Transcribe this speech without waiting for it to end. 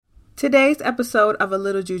Today's episode of A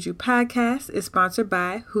Little Juju podcast is sponsored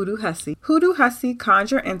by Hoodoo Hussy. Hoodoo Hussy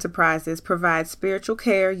Conjure Enterprises provides spiritual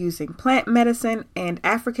care using plant medicine and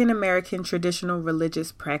African American traditional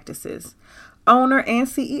religious practices. Owner and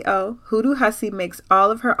CEO, Hoodoo Hussy makes all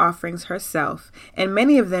of her offerings herself, and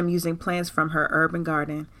many of them using plants from her urban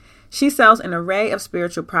garden. She sells an array of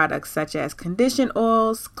spiritual products such as condition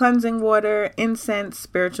oils, cleansing water, incense,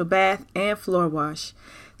 spiritual bath, and floor wash.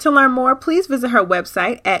 To learn more, please visit her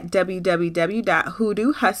website at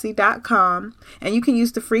www.hoodoohussy.com, and you can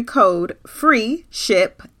use the free code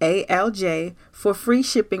FREESHIP, ALJ, for free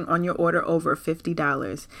shipping on your order over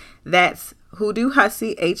 $50. That's Hoodoo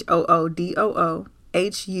Hussy,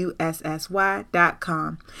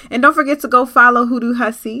 HOODOOHUSSY.com. And don't forget to go follow Hoodoo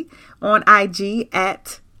Hussy on IG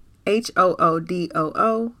at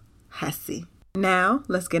HOODOO Hussy. Now,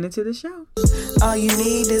 let's get into the show. All you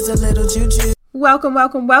need is a little juju. Welcome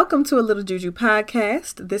to A Little Juju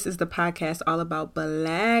podcast. This is the podcast all about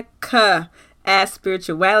Black ass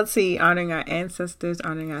spirituality, honoring our ancestors,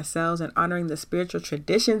 honoring ourselves, and honoring the spiritual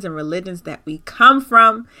traditions and religions that we come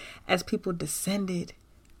from as people descended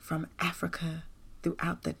from Africa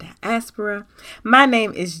throughout the diaspora. My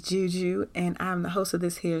name is Juju, and I'm the host of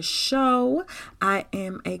this here show. I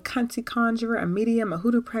am a Kunti conjurer, a medium, a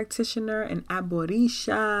hoodoo practitioner, an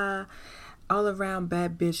aborisha, all around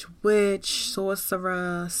bad bitch witch,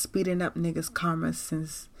 sorcerer, speeding up niggas' karma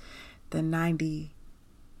since the 90s.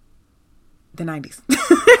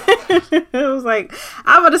 It was like,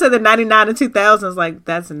 I would have said the 99 and 2000s, like,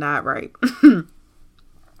 that's not right.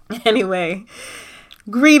 Anyway,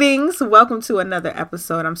 greetings. Welcome to another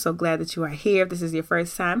episode. I'm so glad that you are here. If this is your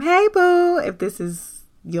first time, hey boo. If this is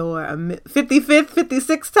your 55th,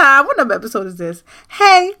 56th time, what number episode is this?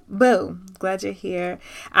 Hey boo. Glad you're here.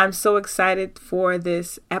 I'm so excited for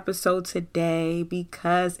this episode today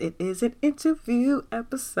because it is an interview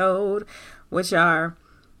episode, which are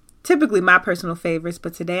typically my personal favorites,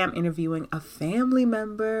 but today I'm interviewing a family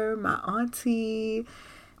member, my auntie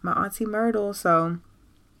Myrtle. So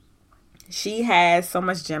she has so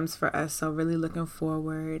much gems for us, so really looking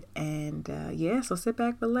forward. And so sit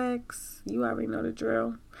back, relax. You already know the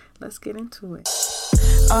drill. Let's get into it.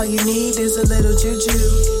 All you need is a little juju.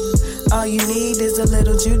 All you need is a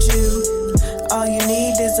little juju. All you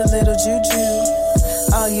need is a little juju.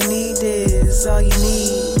 All you need is, all you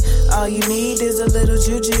need. All you need is a little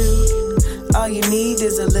juju. All you need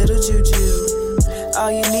is a little juju.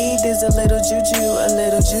 All you need is a little juju, a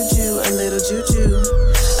little juju, a little juju.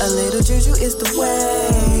 A little juju is the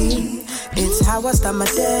way. It's how I start my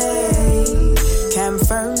day.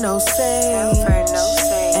 Confirm, no say.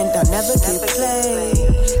 And I'll never get played.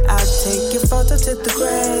 I'll take your photo to the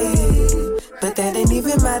grave. But that ain't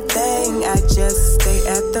even my thing. I just stay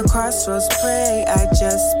at the crossroads, pray. I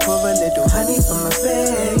just pour a little honey from my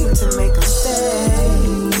babe to make them stay.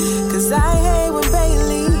 Cause I hate when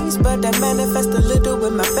Baileys, but I manifest a little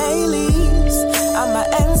with my Baileys. I'm my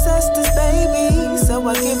ancestors, baby. So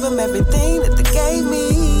I give them everything that they gave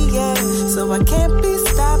me, yeah. So I can't be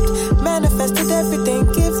stopped. Manifested everything,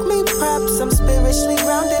 gives me props. I'm spiritually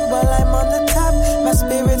rounded while I'm on the top. My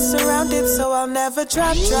spirit's surrounded, so I'll never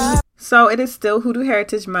drop. So it is still Hoodoo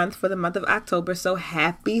Heritage Month for the month of October. So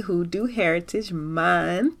happy Hoodoo Heritage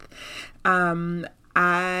Month.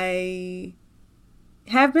 I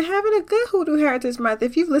have been having a good Hoodoo Heritage Month.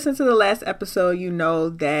 If you've listened to the last episode, you know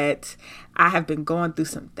that I have been going through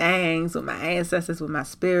some things with my ancestors, with my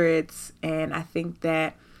spirits. And I think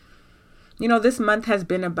that, this month has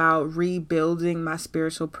been about rebuilding my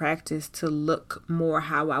spiritual practice to look more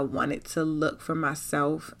how I want it to look for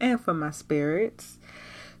myself and for my spirits.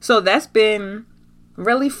 So that's been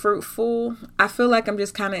really fruitful. I feel like I'm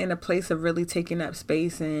just kind of in a place of really taking up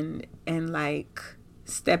space and like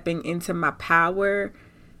stepping into my power.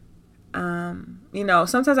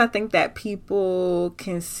 Sometimes I think that people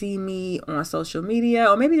can see me on social media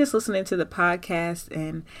or maybe just listening to the podcast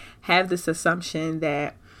and have this assumption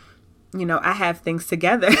that, I have things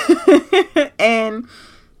together. And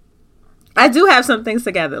I do have some things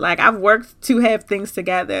together. Like, I've worked to have things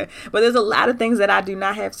together, but there's a lot of things that I do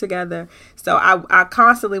not have together. So I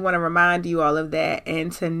constantly want to remind you all of that,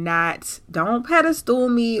 and to don't pedestal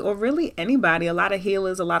me or really anybody. A lot of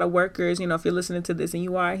healers, a lot of workers, if you're listening to this and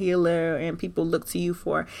you are a healer and people look to you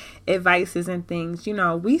for advices and things,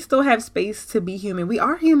 we still have space to be human. We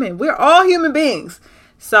are human. We're all human beings.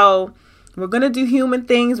 So we're going to do human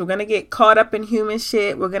things. We're going to get caught up in human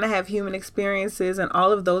shit. We're going to have human experiences. And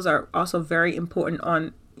all of those are also very important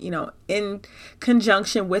in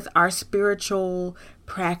conjunction with our spiritual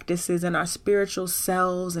practices and our spiritual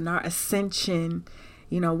selves and our ascension.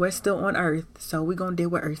 We're still on earth. So we're going to deal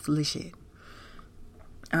with earthly shit.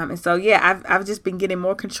 And so, yeah, I've just been getting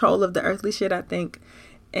more control of the earthly shit, I think,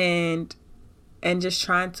 and just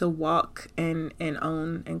trying to walk and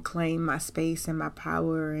own and claim my space and my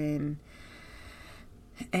power and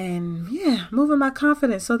yeah, moving my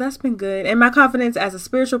confidence. So that's been good. And my confidence as a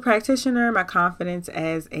spiritual practitioner, my confidence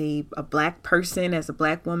as a black person, as a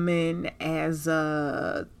black woman, as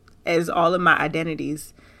all of my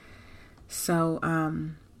identities. So,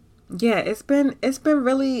 yeah, it's been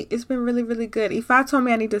really good. Ifa told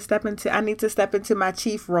me I need to step into my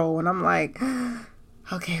chief role, and I'm like,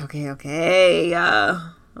 okay,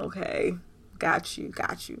 got you.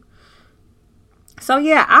 So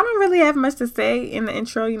yeah, I don't really have much to say in the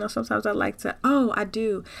intro. You know, sometimes I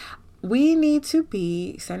do. We need to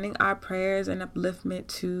be sending our prayers and upliftment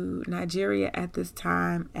to Nigeria at this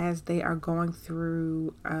time as they are going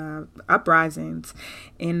through uprisings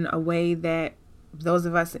in a way that those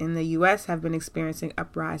of us in the U.S. have been experiencing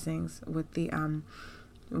uprisings with the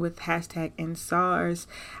with hashtag #EndSARS.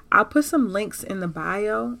 I'll put some links in the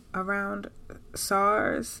bio around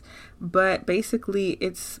SARS, but basically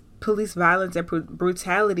it's police violence and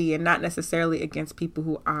brutality, and not necessarily against people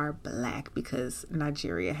who are black, because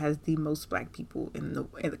Nigeria has the most black people in the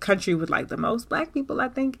country, with like the most black people, I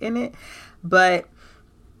think, in it. But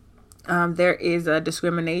there is a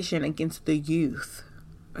discrimination against the youth.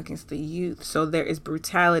 So there is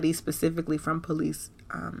brutality specifically from police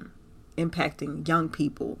impacting young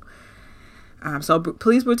people. So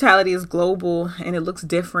police brutality is global, and it looks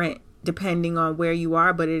different depending on where you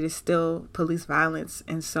are, but it is still police violence.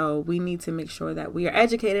 And so we need to make sure that we are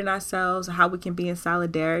educating ourselves how we can be in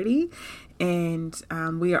solidarity. And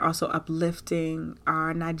we are also uplifting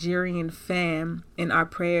our Nigerian fam in our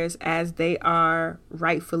prayers as they are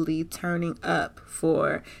rightfully turning up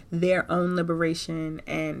for their own liberation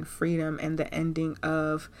and freedom and the ending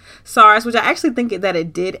of SARS, which I actually think that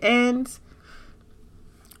it did end,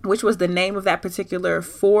 which was the name of that particular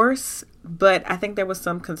force. But I think there was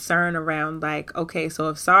some concern around like, okay, so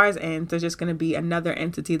if SARS ends, there's just going to be another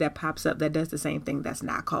entity that pops up that does the same thing that's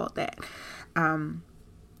not called that.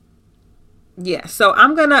 Yeah, so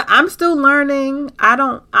I'm still learning.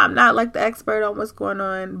 I'm not like the expert on what's going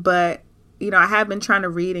on, but you know, I have been trying to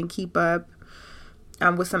read and keep up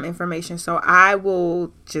with some information. So I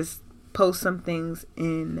will just post some things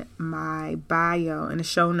in my bio, in the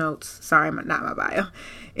show notes. Sorry, not my bio,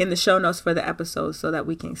 in the show notes for the episode, so that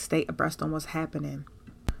we can stay abreast on what's happening.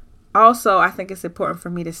 Also, I think it's important for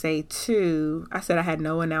me to say too, I said I had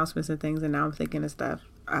no announcements and things, and now I'm thinking of stuff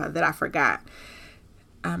that I forgot.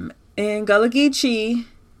 In Gullah Geechee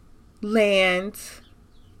land,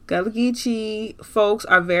 Gullah Geechee folks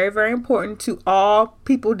are very, very important to all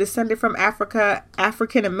people descended from Africa,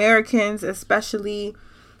 African Americans especially.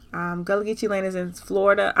 Gullah Geechee land is in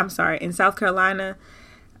South Carolina,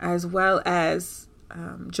 as well as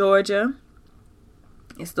Georgia.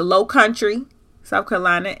 It's the Low Country, South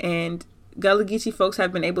Carolina, and Gullah Geechee folks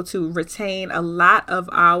have been able to retain a lot of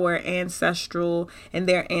our ancestral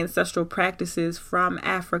practices from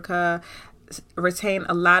Africa, retain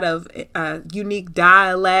a lot of unique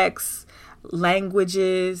dialects,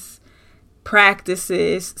 languages,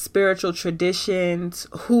 practices, spiritual traditions,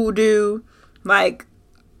 hoodoo. Like,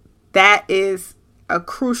 that is a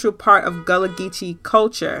crucial part of Gullah Geechee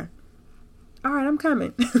culture. All right, I'm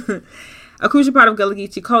coming. A crucial part of Gullah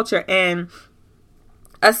Geechee culture. And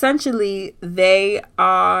essentially, the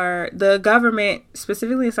government,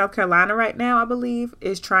 specifically in South Carolina right now, I believe,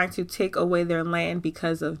 is trying to take away their land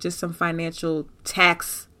because of just some financial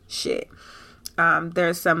tax shit.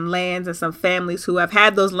 There's some lands and some families who have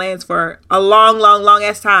had those lands for a long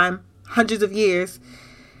ass time, hundreds of years,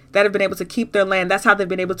 that have been able to keep their land. That's how they've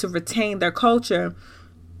been able to retain their culture.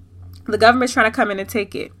 The government's trying to come in and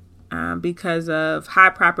take it because of high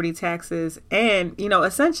property taxes. And, you know,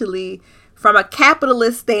 essentially, from a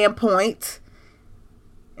capitalist standpoint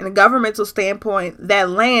and a governmental standpoint, that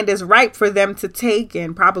land is ripe for them to take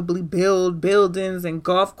and probably build buildings and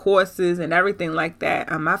golf courses and everything like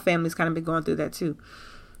that. My family's kind of been going through that too,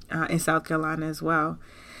 in South Carolina as well.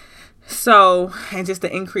 So, and just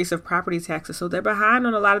the increase of property taxes. So they're behind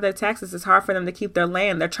on a lot of their taxes. It's hard for them to keep their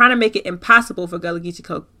land. They're trying to make it impossible for Gullah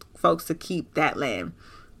Geechee folks to keep that land.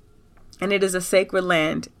 And it is a sacred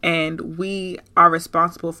land, and we are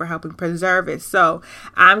responsible for helping preserve it. So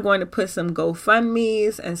I'm going to put some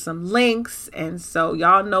GoFundMes and some links, and so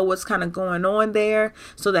y'all know what's kind of going on there,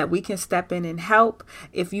 so that we can step in and help.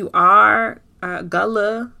 If you are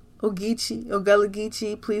Gullah or Gullah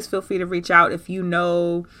Geechee, please feel free to reach out if you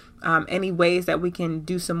know any ways that we can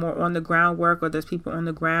do some more on the ground work, or there's people on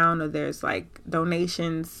the ground, or there's like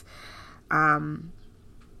donations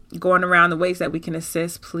going around, the ways that we can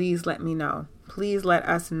assist. Please let me know. please let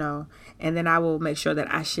us know. And then I will make sure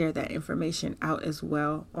that I share that information out as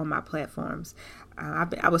well on my platforms.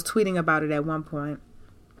 I was tweeting about it at one point.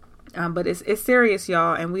 But it's serious,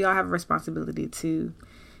 y'all. And we all have a responsibility to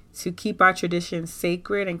keep our traditions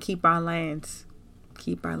sacred and keep our lands.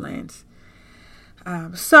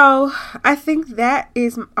 So I think that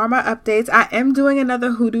are my updates. I am doing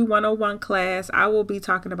another Hoodoo 101 class. I will be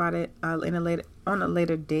talking about it on a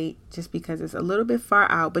later date, just because it's a little bit far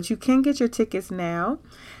out, but you can get your tickets now.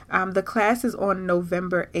 The class is on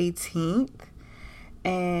November 18th,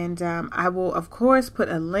 and I will of course put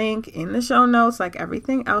a link in the show notes like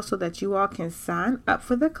everything else, so that you all can sign up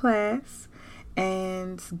for the class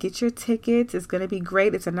and get your tickets. It's going to be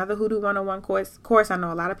great. It's another Hoodoo 101 course. I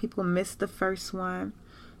know a lot of people missed the first one.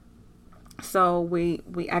 So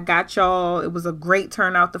I got y'all. It was a great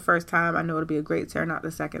turnout the first time. I know it'll be a great turnout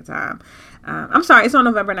the second time. I'm sorry. It's on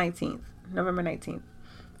November 19th.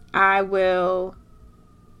 I will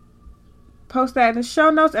post that in the show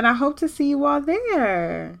notes, and I hope to see you all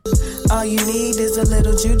there. All you need is a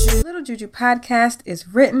little juju. Little Juju podcast is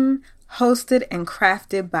written, hosted, and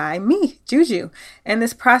crafted by me, Juju. And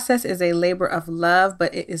this process is a labor of love,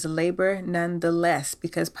 but it is labor nonetheless,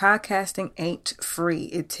 because podcasting ain't free.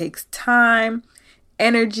 It takes time,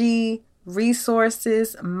 energy,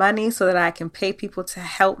 resources, money, so that I can pay people to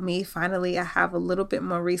help me. Finally, I have a little bit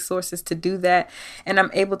more resources to do that. And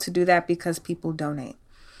I'm able to do that because people donate.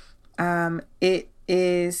 It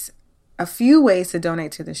is a few ways to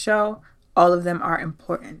donate to the show. All of them are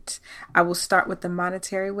important. I will start with the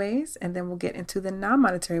monetary ways, and then we'll get into the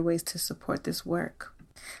non-monetary ways to support this work.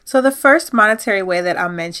 So the first monetary way that I'll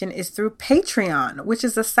mention is through Patreon, which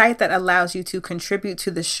is a site that allows you to contribute to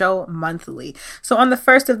the show monthly. So on the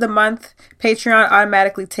first of the month, Patreon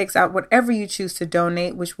automatically takes out whatever you choose to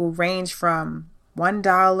donate, which will range from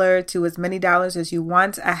 $1 to as many dollars as you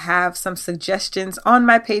want. I have some suggestions on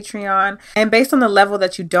my Patreon, and based on the level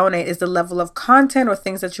that you donate is the level of content or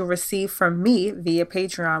things that you'll receive from me via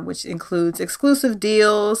Patreon, which includes exclusive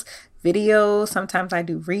deals, videos. Sometimes I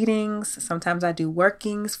do readings. Sometimes I do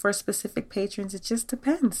workings for specific patrons. It just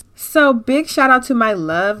depends. So big shout out to my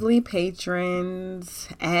lovely patrons.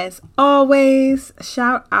 As always,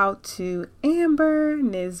 shout out to Amber,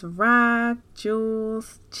 Nizra,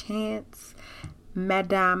 Jules, Chance,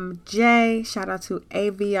 Madame J. Shout out to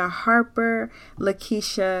Avia Harper,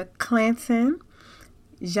 Lakeisha Clanton,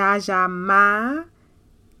 Jaja Ma,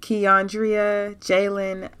 Keandria,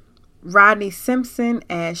 Jalen, Rodney Simpson,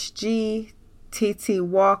 Ash G, TT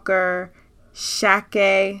Walker,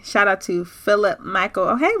 Shake. Shout out to Philip Michael.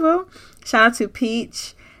 Oh, hey, boo. Shout out to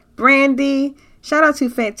Peach, Brandy. Shout out to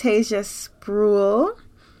Fantasia Spruill,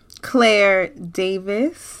 Claire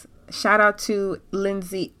Davis. Shout out to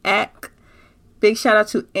Lindsay Eck. Big shout out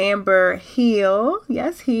to Amber Heel.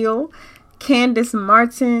 Yes, Heel. Candace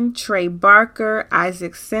Martin, Trey Barker,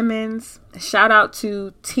 Isaac Simmons. Shout out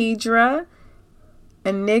to Tidra,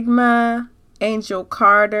 Enigma, Angel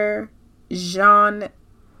Carter, Jean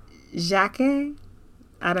Jacques.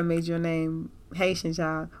 I done made your name Haitian,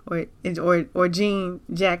 child, or Jean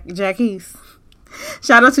Jacques.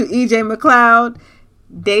 Shout out to EJ McLeod,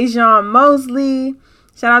 Dejan Mosley.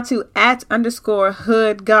 Shout out to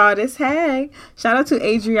 @_hood goddess. Hey. Shout out to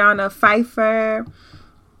Adriana Pfeiffer.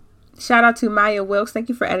 Shout out to Maya Wilkes. Thank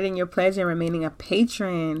you for editing your pledge and remaining a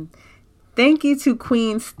patron. Thank you to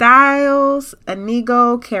Queen Styles,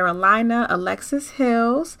 Anigo, Carolina, Alexis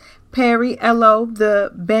Hills, Perry Elo,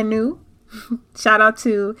 the Benu. Shout out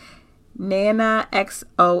to Nana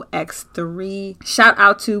XOX3. Shout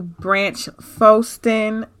out to Branch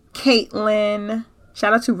Foston, Caitlin.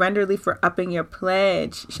 Shout out to Renderly for upping your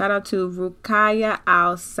pledge. Shout out to Rukaya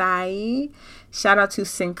Al-Sai. Shout out to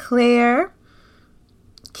Sinclair,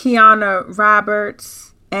 Kiana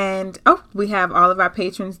Roberts. And, we have all of our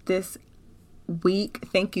patrons this week.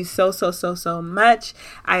 Thank you so much.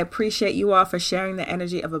 I appreciate you all for sharing the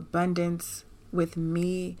energy of abundance with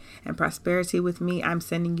me and prosperity with me. I'm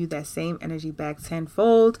sending you that same energy back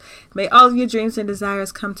tenfold. May all of your dreams and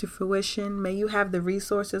desires come to fruition. May you have the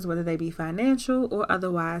resources, whether they be financial or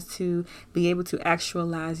otherwise, to be able to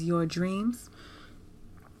actualize your dreams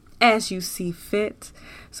as you see fit.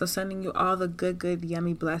 So sending you all the good,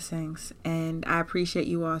 yummy blessings. And I appreciate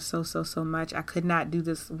you all so much. I could not do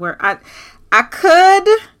this work. I could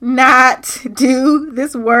not do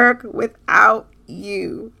this work without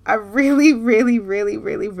you. I really, really, really,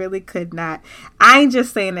 really, really could not. I ain't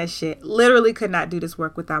just saying that shit. Literally could not do this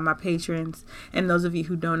work without my patrons and those of you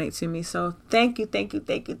who donate to me. So thank you, thank you,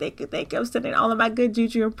 thank you, thank you, thank you. I'm sending all of my good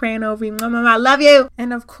juju and praying over you. Mama, I love you.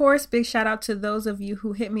 And of course, big shout out to those of you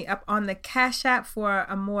who hit me up on the Cash App for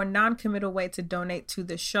a more non-committal way to donate to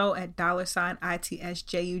the show at $ITSJUJUBAE,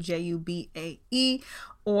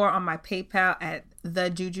 or on my PayPal at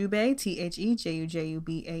thejujube, THEJUJUBAE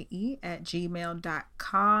at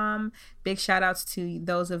gmail.com. Big shout outs to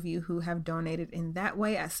those of you who have donated in that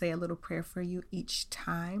way. I say a little prayer for you each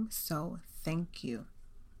time, so thank you.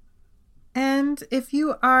 And if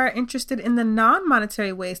you are interested in the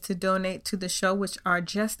non-monetary ways to donate to the show, which are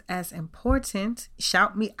just as important,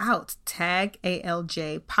 shout me out. Tag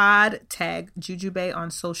ALJ Pod, tag Jujube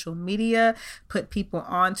on social media, put people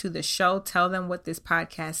on to the show, tell them what this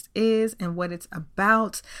podcast is and what it's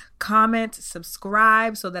about. Comment,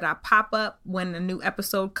 subscribe so that I pop up when a new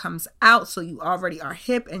episode comes out, so you already are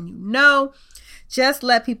hip and you know. Just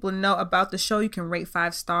let people know about the show. You can rate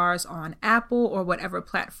 5 stars on Apple or whatever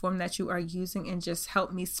platform that you are using, and just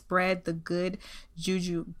help me spread the good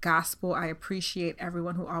juju gospel. I appreciate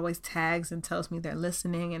everyone who always tags and tells me they're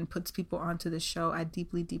listening and puts people onto the show. I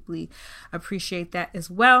deeply, deeply appreciate that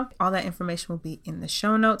as well. All that information will be in the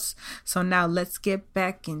show notes. So now let's get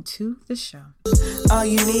back into the show. All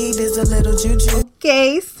you need is a little juju.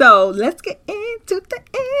 Okay, so let's get into the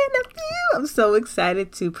interview. I'm so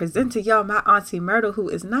excited to present to y'all my auntie Myrtle, who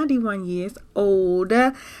is 91 years old.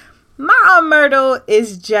 My Aunt Myrtle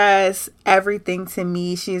is just everything to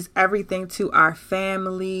me. She is everything to our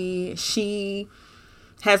family. She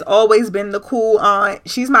has always been the cool aunt.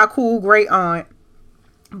 She's my cool great aunt,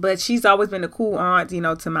 but she's always been the cool aunt, you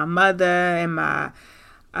know, to my mother and my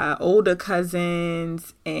older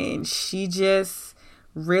cousins. And she just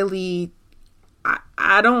really,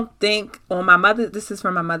 I don't think on my mother, this is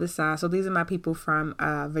from my mother's side, so these are my people from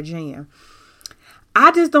Virginia.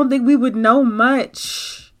 I just don't think we would know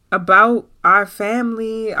much about our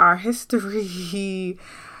family, our history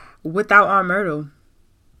without Aunt Myrtle.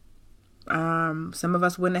 Some of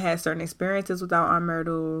us wouldn't have had certain experiences without Aunt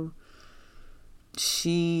Myrtle.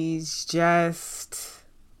 She's just,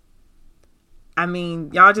 I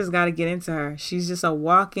mean, y'all just got to get into her. She's just a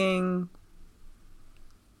walking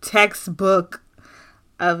textbook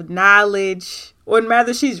of knowledge, or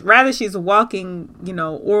rather she's a walking, you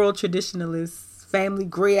know, oral traditionalist, family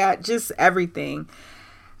griot, just everything.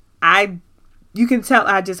 You can tell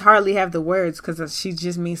I just hardly have the words because she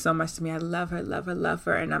just means so much to me. I love her, love her, love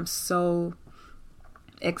her. And I'm so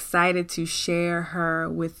excited to share her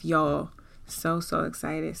with y'all. So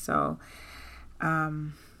excited. So,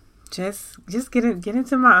 just get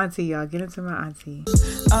into my auntie, y'all. Get into my auntie.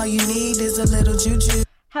 All you need is a little juju.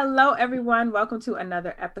 Hello, everyone. Welcome to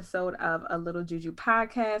another episode of A Little Juju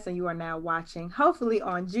Podcast, and you are now watching, hopefully,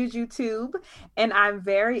 on JujuTube. And I'm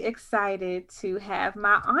very excited to have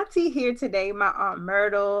my auntie here today, my Aunt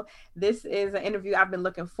Myrtle. This is an interview I've been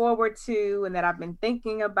looking forward to and that I've been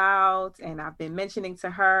thinking about, and I've been mentioning to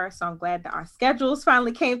her. So I'm glad that our schedules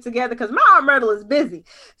finally came together, because my Aunt Myrtle is busy.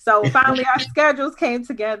 So finally, our schedules came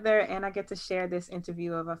together, and I get to share this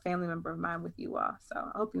interview of a family member of mine with you all. So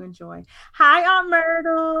I hope you enjoy. Hi, Aunt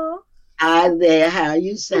Myrtle. Hi there. How are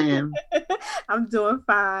you, Sam? I'm doing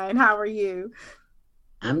fine. How are you?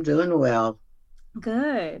 I'm doing well.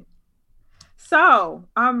 Good. So,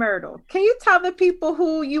 Myrtle, can you tell the people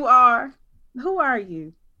who you are? Who are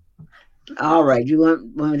you? All right. You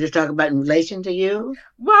want me to talk about in relation to you?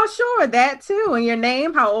 Well, sure. That too. And your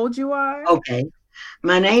name, how old you are? Okay.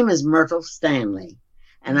 My name is Myrtle Stanley,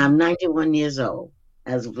 and I'm 91 years old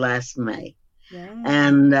as of last May. Yeah.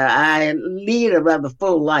 And I lead a rather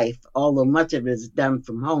full life, although much of it is done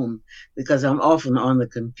from home because I'm often on the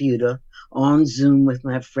computer, on Zoom with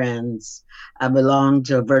my friends. I belong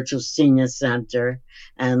to a virtual senior center,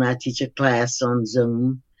 and I teach a class on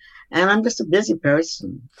Zoom. And I'm just a busy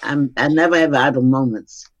person. I never have idle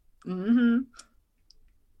moments. Mm-hmm.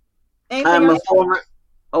 I'm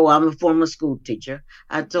a former school teacher.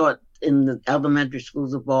 I taught in the elementary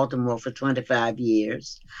schools of Baltimore for 25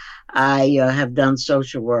 years. I have done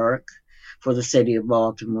social work for the city of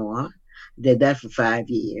Baltimore. Did that for 5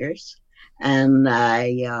 years. And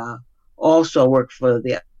I also worked for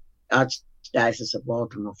the Archdiocese of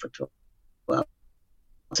Baltimore for 12.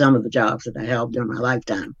 Some of the jobs that I held during my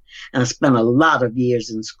lifetime. And I spent a lot of years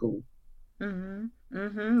in school. Mm-hmm.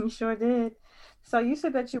 Mm-hmm. You sure did. So you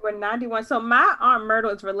said that you were 91. So my Aunt Myrtle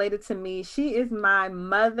is related to me. She is my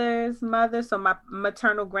mother's mother, so my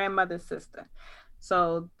maternal grandmother's sister.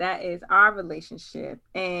 So that is our relationship.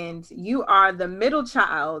 And you are the middle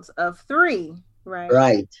child of 3, right?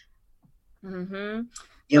 Right. Mm-hmm.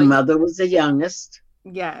 Your So mother was the youngest,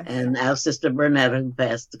 yes. and our sister Bernetta, who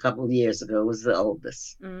passed a couple of years ago, was the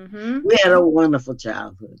oldest. Mm-hmm. We had a wonderful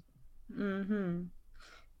childhood. Mm-hmm.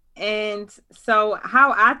 And so,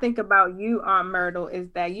 how I think about you, Aunt Myrtle, is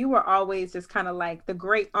that you were always just kind of like the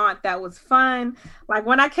great aunt that was fun. Like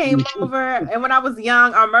when I came over and when I was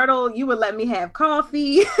young, Aunt Myrtle, you would let me have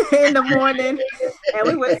coffee in the morning and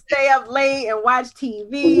we would stay up late and watch We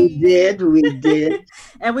TV did, we did.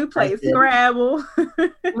 and we I played did. Scrabble.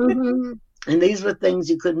 Hmm. And these were things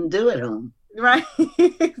you couldn't do at home. Right?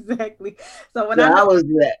 Exactly. So, when So I know, I was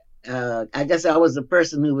the, I guess I was the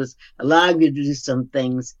person who was allowing you to do some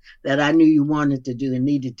things that I knew you wanted to do and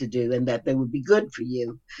needed to do, and that they would be good for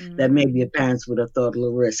you. That maybe Mhm. your parents would have thought a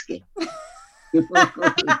little risky. 12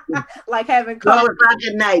 Like having coffee. o'clock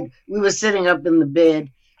at night, we were sitting up in the bed,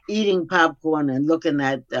 eating popcorn and looking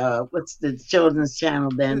at what's the children's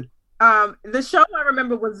channel then? The show I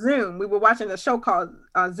remember was Zoom. We were watching a show called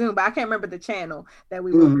Zoom, but I can't remember the channel that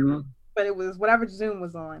we were, Hmm. but it was whatever Zoom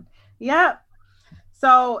was on. Yep.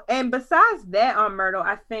 So, and besides that, on Myrtle,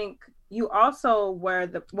 I think you also was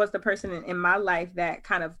the person in my life that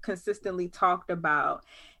kind of consistently talked about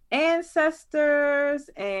ancestors,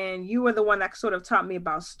 and you were the one that sort of taught me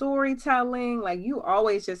about storytelling. Like you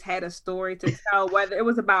always just had a story to tell, whether it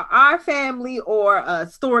was about our family or a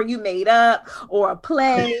story you made up or a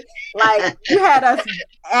play. Like you had us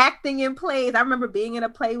acting in plays. I remember being in a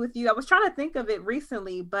play with you. I was trying to think of it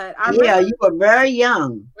recently, but I remember. Yeah, you were very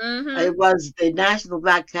young. Mm-hmm. It was the National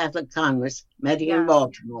Black Catholic Congress met here in Yeah.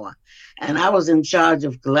 Baltimore, and I was in charge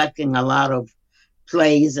of collecting a lot of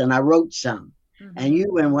plays, and I wrote some. And Mm-hmm.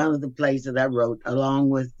 you were in one of the plays that I wrote, along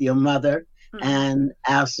with your mother Mm-hmm. and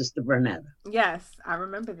our sister Bernetta. Yes, I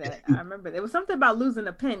remember that. I remember it was something about losing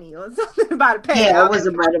a penny or something about a penny. Yeah, I it don't was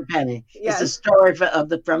know. about a penny. It's a Yes. story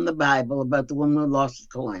from the Bible about the woman who lost a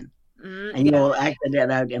coin, and you Yes. all acted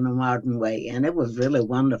that out in a modern way, and it was really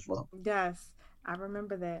wonderful. Yes. I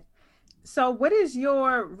remember that. So, what is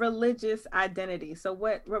your religious identity? So,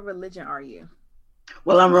 what religion are you?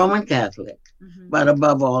 Well, I'm Roman Catholic, Hmm. but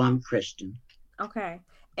above all, I'm Christian. Okay.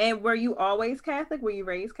 And were you always Catholic? Were you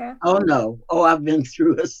raised Oh, Catholic? no. Oh, I've been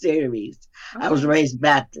through a series. I was Okay. raised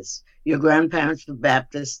Baptist. Your grandparents were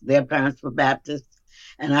Baptist, their parents were Baptist,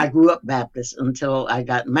 and I grew up Baptist until I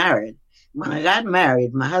got married. When I got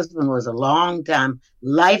married, my husband was a long time,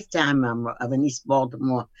 lifetime member of an East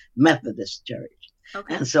Baltimore Methodist church.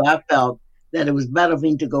 Okay. And so I felt that it was better for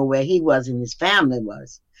me to go where he was and his family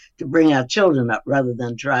was to bring our children up rather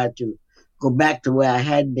than try to go back to where I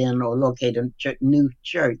had been or locate a new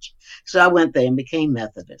church. So I went there and became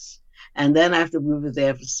Methodist. And then after we were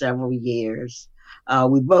there for several years,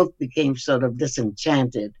 we both became sort of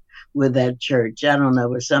disenchanted with that church. I don't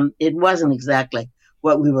know, it wasn't exactly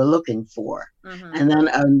what we were looking for. Hmm. And then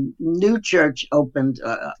a new church opened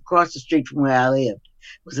across the street from where I lived.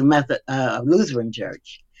 It was a Lutheran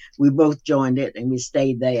church. We both joined it and we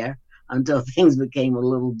stayed there until things became a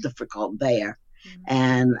little difficult there.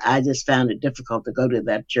 And I just found it difficult to go to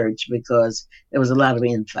that church because there was a lot of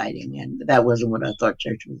infighting, and that wasn't what I thought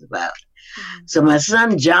church was about. Hmm. So my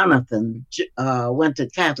son Jonathan went to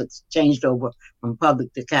Catholics, changed over from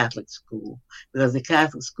public to Catholic school because the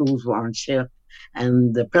Catholic schools were on shift,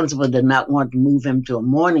 and the principal did not want to move him to a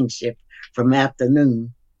morning shift from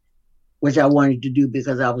afternoon, which I wanted to do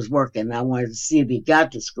because I was working. I wanted to see if he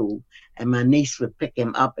got to school, and my niece would pick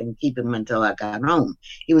him up and keep him until I got home.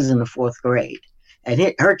 He was in the fourth grade,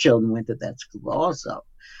 and her children went to that school also.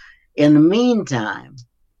 In the meantime,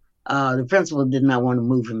 the principal did not want to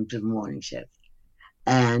move him to the morning shift.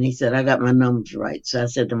 And he said, I got my numbers right. So I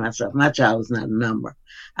said to myself, my child is not a number.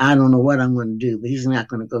 I don't know what I'm going to do, but he's not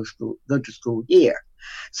going to go to school here.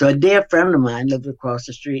 So a dear friend of mine lived across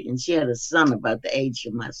the street, and she had a son about the age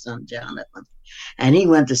of my son, Jonathan. And he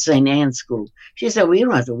went to St. Anne's School. She said, well, you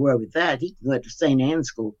don't have to worry with that. He can go to St. Anne's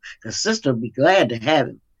School because sister will be glad to have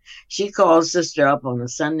him. She called sister up on a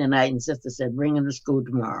Sunday night, and sister said, bring him to school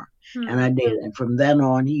tomorrow. And I did. And from then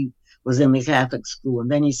on, he was in the Catholic school. And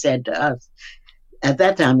then he said to us, at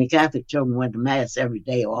that time, the Catholic children went to Mass every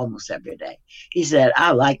day or almost every day. He said,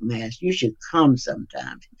 I like Mass. You should come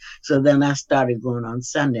sometimes. So then I started going on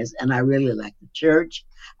Sundays, and I really liked the church.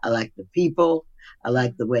 I liked the people. I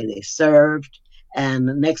liked the way they served. And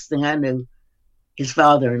the next thing I knew, his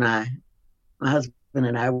father and I, my husband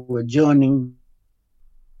and I, were joining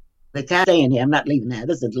the Catholic. Staying here. I'm not leaving now.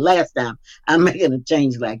 This is the last time I'm making a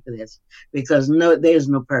change like this because there's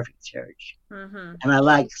no perfect church. Hmm. And I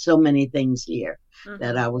like so many things here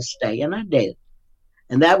that Hmm. I will stay, and I did.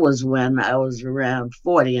 And that was when I was around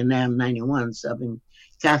 40, and now I'm 91, so I've been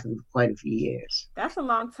Catholic for quite a few years. That's a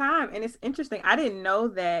long time. And it's interesting. I didn't know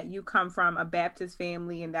that you come from a Baptist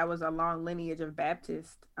family and that was a long lineage of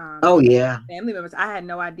Baptist Oh, yeah. family members. I had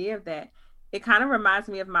no idea of that. It kind of reminds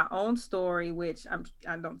me of my own story, which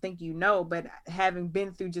I don't think you know, but having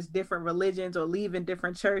been through just different religions or leaving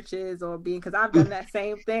different churches or being, because I've done that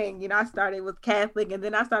same thing. You know, I started with Catholic and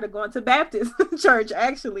then I started going to Baptist church,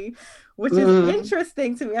 actually, which is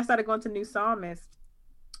interesting to me. I started going to New Psalmist,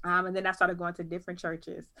 and then I started going to different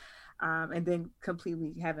churches. And then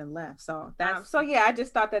completely haven't left. So yeah, I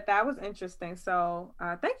just thought that was interesting. So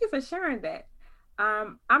thank you for sharing that.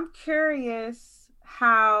 I'm curious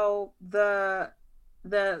how the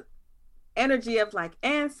energy of like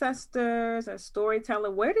ancestors and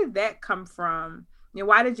storytelling, where did that come from? You know,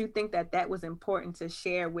 why did you think that was important to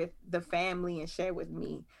share with the family and share with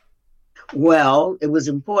me? Well, it was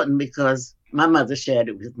important because my mother shared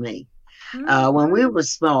it with me. When we were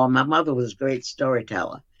small, my mother was a great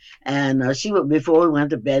storyteller. And she would, before we went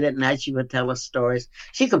to bed at night, she would tell us stories.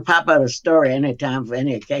 She could pop out a story anytime for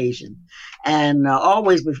any occasion. And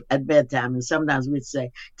always at bedtime. And sometimes we'd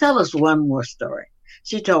say, tell us one more story.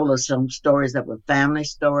 She told us some stories that were family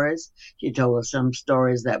stories. She told us some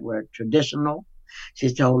stories that were traditional.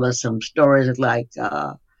 She told us some stories like,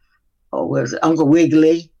 was Uncle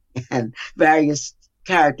Wiggly and various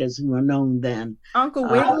characters who were known then. Uncle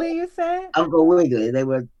Wiggly, you said? Uncle Wiggly.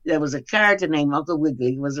 There was a character named Uncle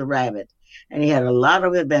Wiggly. He was a rabbit, and he had a lot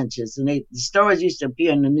of adventures. And the stories used to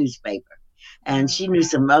appear in the newspaper. And she knew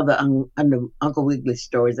some other Uncle Wiggly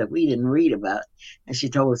stories that we didn't read about, and she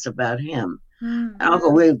told us about him.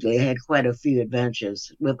 Uncle Wiggly had quite a few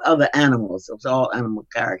adventures with other animals. It was all animal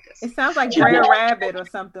characters. It sounds like Brer Rabbit or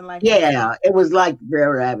something like that. Yeah, it was like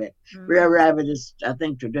Brer Rabbit. Brer Rabbit is, I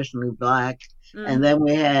think, traditionally black. And then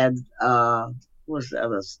we had, what's the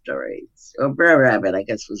other stories? Brer Rabbit, I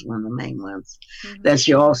guess, was one of the main ones. That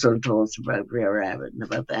she also told us about Brer Rabbit and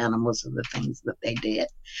about the animals and the things that they did.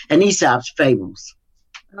 And Aesop's fables.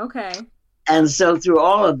 Okay. And so through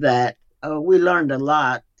all of that, we learned a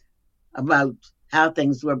lot about how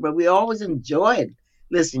things were, but we always enjoyed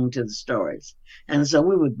listening to the stories. And so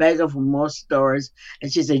we would beg her for more stories.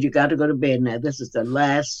 And she said, you got to go to bed now. This is the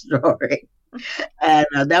last story. And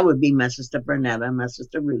that would be my sister Bernetta and my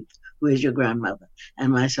sister Ruth, who is your grandmother,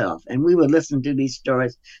 and myself. And we would listen to these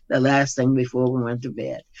stories the last thing before we went to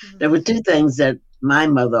bed. There were two things that my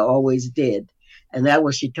mother always did, and that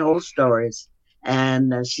was she told stories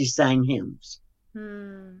and she sang hymns.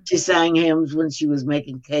 She sang hymns when she was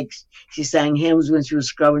making cakes. She sang hymns when she was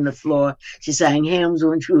scrubbing the floor. She sang hymns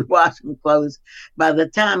when she was washing clothes. By the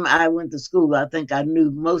time I went to school, I think I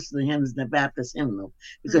knew most of the hymns in the Baptist hymnal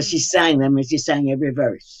because she sang them and she sang every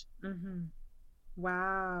verse.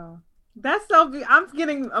 Wow. That's so, I'm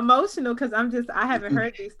getting emotional because I haven't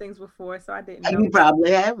heard these things before, so I didn't know. You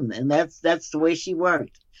probably haven't, and that's the way she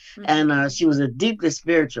worked. And she was a deeply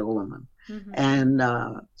spiritual woman. And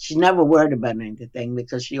she never worried about anything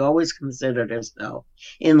because she always considered herself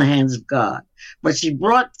in the hands of God. But she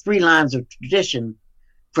brought 3 lines of tradition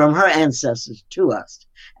from her ancestors to us,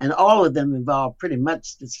 and all of them involved pretty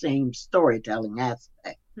much the same storytelling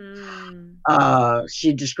aspect.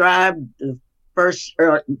 She described the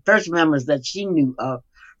first members that she knew of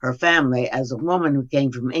her family as a woman who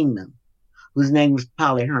came from England, whose name was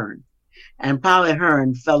Polly Hearn. And Polly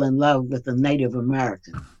Hearn fell in love with a Native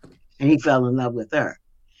American, and he fell in love with her.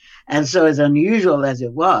 And so, as unusual as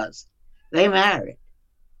it was, they married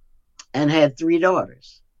and had 3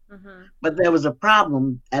 daughters. But there was a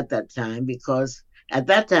problem at that time because at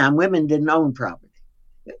that time, women didn't own property.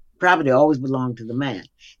 Property always belonged to the man.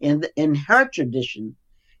 In her tradition,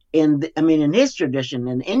 in his tradition,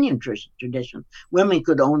 in Indian tradition, women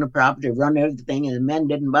could own the property, run everything, and the men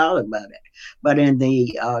didn't bother about it. But in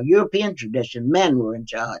the European tradition, men were in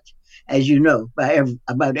charge, as you know,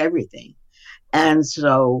 about everything. And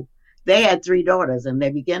so they had 3 daughters, and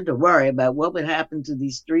they began to worry about what would happen to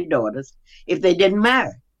these 3 daughters if they didn't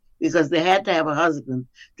marry, because they had to have a husband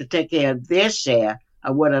to take care of their share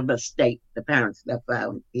of whatever estate the parents left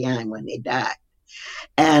behind when they died.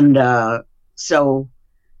 And so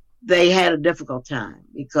they had a difficult time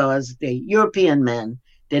because the European men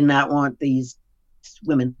did not want these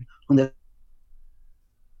women whom the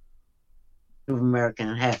American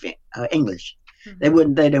and half English. They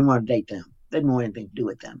didn't want to date them. They didn't want anything to do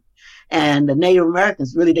with them. And the Native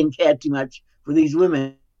Americans really didn't care too much for these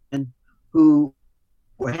women who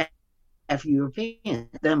were half European.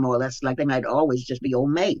 They're more or less like they might always just be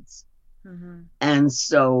old maids. And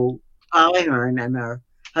so Polly Hearn and her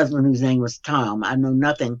husband, whose name was Tom, I know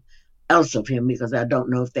nothing else of him because I don't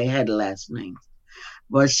know if they had a last name.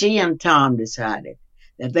 Well, she and Tom decided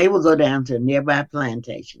that they would go down to a nearby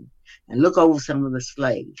plantation and look over some of the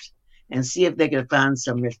slaves and see if they could find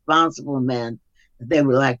some responsible men that they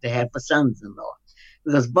would like to have for sons-in-law.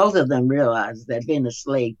 Because both of them realized that being a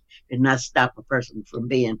slave did not stop a person from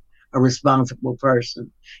being a responsible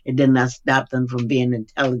person. It did not stop them from being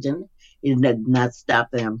intelligent. It did not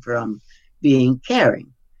stop them from being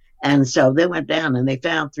caring. And so they went down and they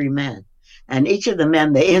found 3 men. And each of the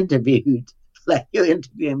men they interviewed, like you're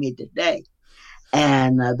interviewing me today,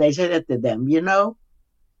 and they said to them, you know,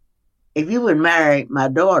 if you would marry my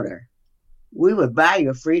daughter, we would buy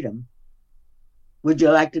your freedom. Would you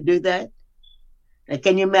like to do that? And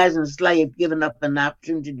can you imagine a slave giving up an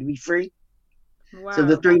opportunity to be free? Wow. So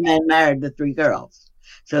the 3 men married the 3 girls.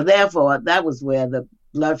 So therefore, that was where the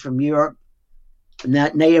blood from Europe,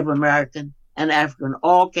 Native American, and African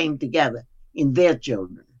all came together in their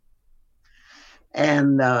children.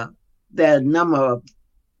 And there are a number of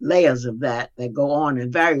layers of that go on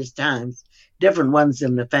in various times. Different ones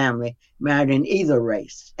in the family married in either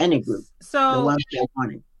race, any group. So the ones they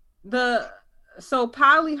wanted. So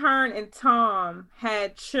Polly Hearn and Tom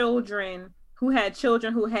had children who had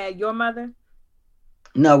your mother?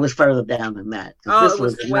 No, it was further down than that. Oh, this it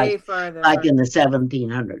was way further. Like in the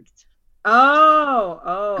 1700s.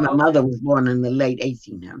 Oh. My mother was born in the late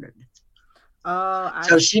 1800s. Oh,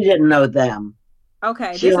 so she didn't know them.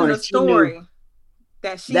 Okay, this is a story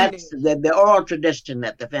that she knew. That's the oral tradition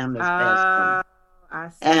that the families passed on. I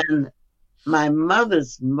see. And my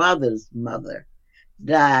mother's mother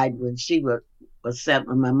died when she was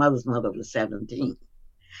 7. My mother's mother was 17.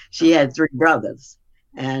 She had 3 brothers,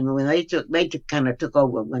 and when they kind of took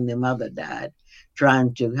over when their mother died,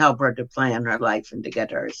 trying to help her to plan her life and to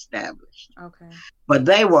get her established. Okay. But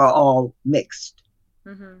they were all mixed.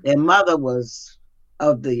 Mm-hmm. Their mother was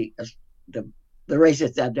of the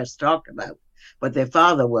races I just talked about, but their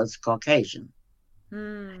father was Caucasian.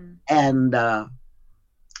 Mm. And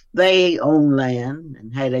they owned land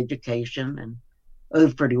and had education and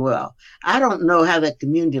lived pretty well. I don't know how that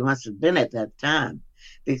community must have been at that time,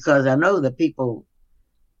 because I know that people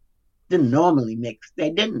didn't normally mix. They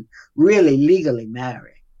didn't really legally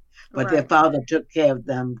marry, but their father took care of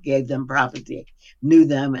them, gave them property, knew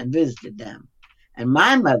them, and visited them. And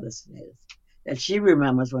my mother says that she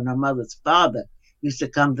remembers when her mother's father used to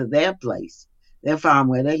come to their place, their farm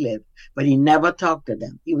where they lived, but he never talked to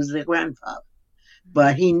them. He was their grandfather,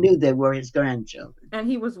 but he knew they were his grandchildren. And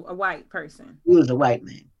he was a white person. He was a white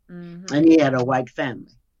man, and he had a white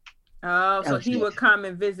family. Oh, so he would come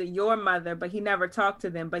and visit your mother, but he never talked to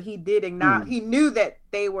them. But he did acknowledge, he knew that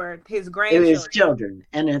they were his grandchildren. His children.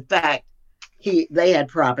 And in fact, they had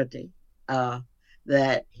property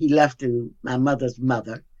that he left to my mother's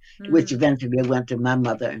mother, which eventually went to my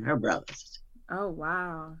mother and her brothers. Oh,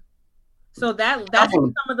 wow. So that's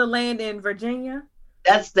some of the land in Virginia?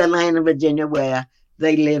 That's the land in Virginia where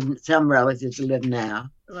they live, some relatives live now.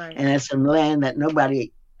 Right. And it's some land that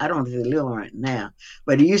I don't think they live on it now,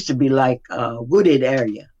 but it used to be like a wooded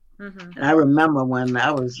area. Mm-hmm. And I remember when I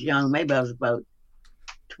was young, maybe I was about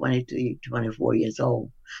 23, 24 years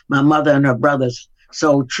old, my mother and her brothers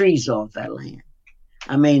sold trees off that land.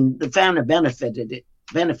 I mean, the family benefited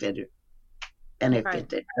from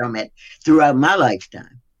it throughout my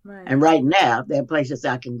lifetime. Right. And right now, there are places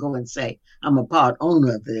I can go and say, I'm a part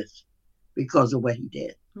owner of this because of what he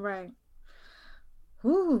did. Right.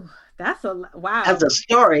 Ooh, that's wow. That's a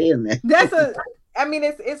story, isn't it? I mean,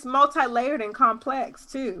 it's multi-layered and complex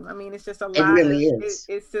too. I mean, it's just a lot. It really is.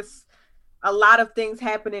 It's just a lot of things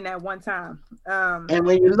happening at one time. And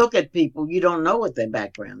when you look at people, you don't know what their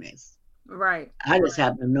background is. Right. I just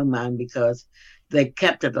happen to know mine because they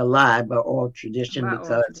kept it alive by oral tradition,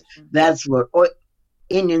 because that's what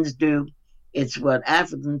Indians do. It's what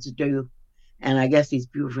Africans do. And I guess these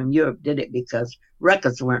people from Europe did it because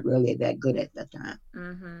records weren't really that good at that time.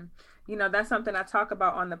 Mm-hmm. You know, that's something I talk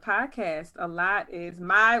about on the podcast a lot, is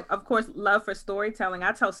my, of course, love for storytelling.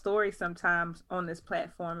 I tell stories sometimes on this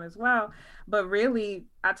platform as well. But really,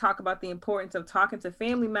 I talk about the importance of talking to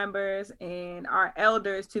family members and our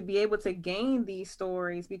elders to be able to gain these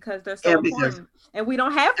stories, because they're so important. And we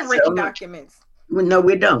don't have written documents. No,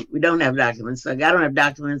 we don't. We don't have documents. Like, I don't have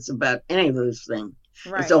documents about any of those things.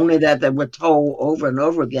 Right. It's only that they were told over and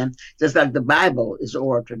over again, just like the Bible is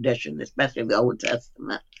oral tradition, especially the Old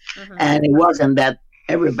Testament. Mm-hmm. And it wasn't that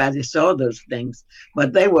everybody saw those things,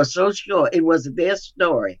 but they were so sure it was their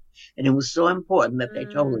story, and it was so important that they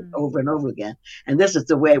told it over and over again. And this is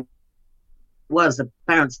the way it was. The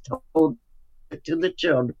parents told it to the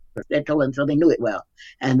children. They told it until they knew it well.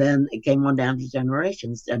 And then it came on down to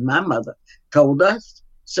generations. And my mother told us,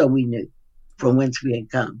 so we knew from whence we had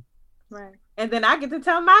come. Right. And then I get to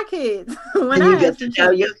tell my kids when And you I have get to some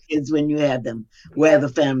tell your children. kids when you have them where Yes, the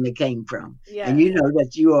family came from. And yes. you know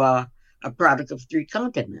that you are a product of three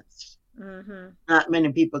continents. Mm-hmm. Not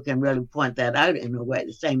many people can really point that out in a way,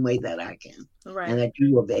 the same way that I can, and Right, that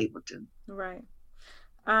you will be able to. right.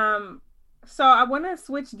 Um, so I want to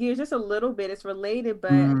switch gears just a little bit. It's related,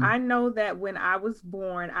 but Mm. I know that when I was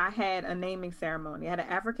born, I had a naming ceremony. I had an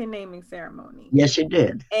African naming ceremony, Yes, you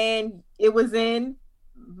did. and it was in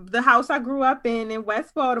the house I grew up in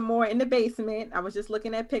West Baltimore in the basement. I was just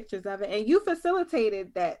looking at pictures of it, and you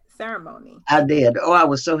facilitated that ceremony. I did. Oh, I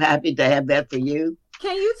was so happy to have that for you.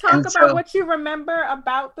 Can you talk And about so, what you remember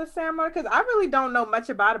about the ceremony? Because I really don't know much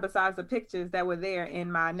about it besides the pictures that were there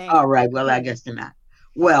in my all name. right, well, I guess not.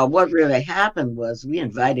 Well, what really happened was we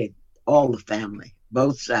invited all the family,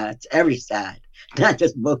 both sides, every side, not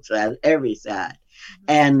just both sides, every side.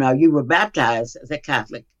 And you were baptized as a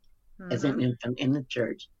Catholic, as an Mm-hmm. infant in the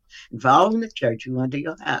church. And following the church, we went to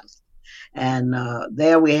your house. And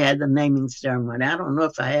there we had the naming ceremony. I don't know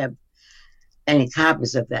if I have any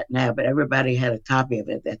copies of that now, but everybody had a copy of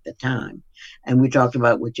it at the time. And we talked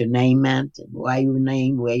about what your name meant and why you were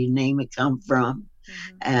named, where your name had come from,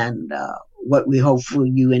 Mm-hmm. and what we hope for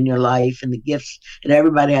you in your life and the gifts. And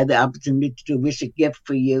everybody had the opportunity to wish a gift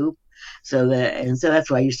for you. So that's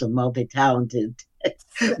why you're so multi-talented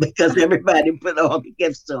because everybody put all the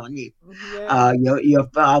gifts on you. Yeah. Your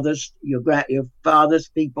father's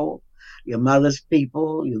people, your mother's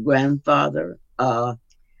people, your grandfather,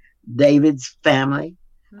 David's family,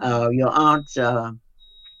 Mm-hmm. your aunt, I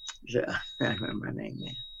remember her name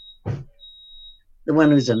now, the one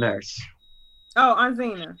who's a nurse. Oh, Aunt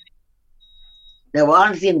Zena. No, well,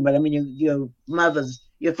 Aunt Zena, but I mean your father's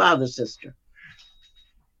sister,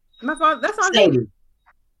 My father. That's Aunt Zena. Sadie,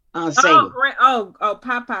 Aunt Oh, Sadie. great. Oh,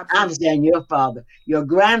 Pop I'm sister. saying your father, your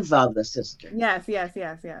grandfather's sister. Yes, yes,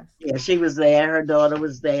 yes, yes. Yeah, she was there. Her daughter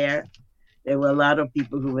was there. There were a lot of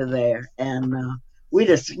people who were there, and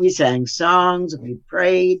we sang songs, we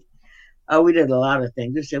prayed. Oh, we did a lot of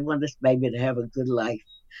things. We said, "Want this baby to have a good life."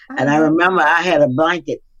 I And I love remember that. I had a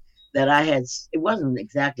blanket that I had. It wasn't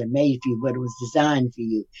exactly made for you, but it was designed for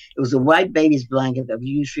you. It was a white baby's blanket that was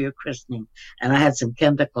used for your christening. And I had some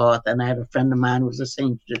kente cloth, and I had a friend of mine who was a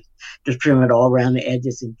seamstress to trim it all around the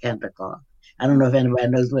edges in kente cloth. I don't know if anybody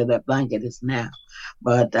knows where that blanket is now,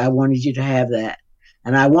 but I wanted you to have that.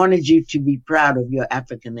 And I wanted you to be proud of your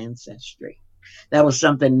African ancestry. That was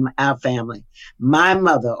something in our family. My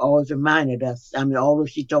mother always reminded us, I mean, although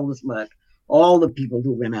she told us much, all the people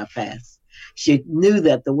who were in our past, she knew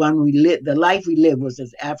that the life we lived was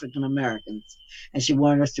as African Americans, and she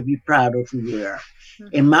wanted us to be proud of who we were. In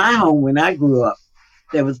Mm-hmm. my home, when I grew up,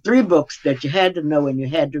 there were three books that you had to know and you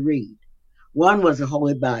had to read. One was the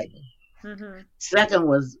Holy Bible. Mm-hmm. Second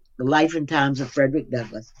was The Life and Times of Frederick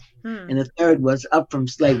Douglass. Mm-hmm. And the third was Up from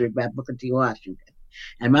Slavery by Booker T. Washington.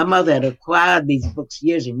 And my mother had acquired these books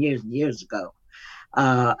years and years and years ago.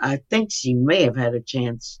 I think she may have had a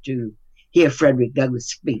chance to hear Frederick Douglass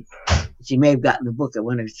speak. She may have gotten the book at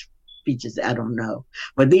one of his speeches. I don't know.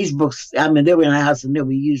 But these books, I mean, they were in the house and they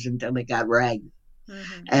were used until they got ragged.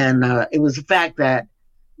 Mm-hmm. And it was the fact that,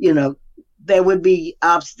 you know, there would be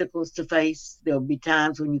obstacles to face. There would be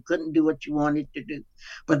times when you couldn't do what you wanted to do,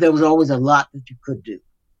 but there was always a lot that you could do.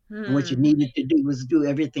 And what you Mm-hmm. needed to do was do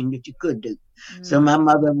everything that you could do. So Mm-hmm. my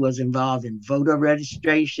mother was involved in voter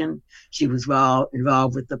registration. She was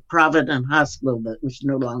involved with the Provident Hospital, which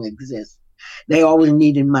no longer exists. They always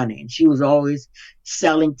needed money, and she was always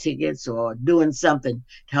selling tickets or doing something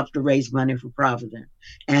to help to raise money for Provident.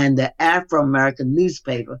 And the Afro American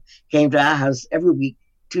newspaper came to our house every week,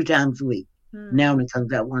 2 times a week. Now it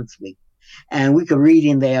comes out once a week, and we could read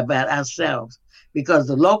in there about ourselves because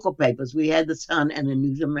the local papers, we had the Sun and the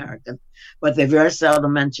News American, but they very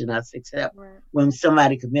seldom mention us except Right. when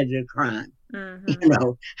somebody committed a crime, you Mm-hmm.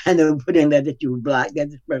 know, and they would put in there that you were black, that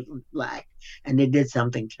this person was black, and they did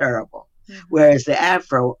something terrible. Mm-hmm. Whereas the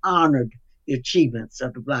Afro honored the achievements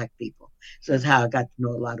of the black people. So that's how I got to know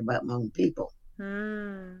a lot about my own people.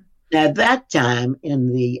 Mm-hmm. Now, at that time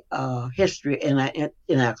in the history in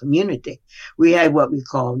our community, we had what we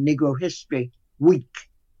call Negro History Week.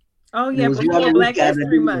 Oh And it yeah, was before 1 week Black out of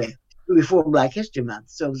History the Month. year before Black History Month.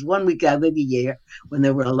 So it was 1 week out of the year when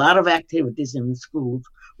there were a lot of activities in the schools,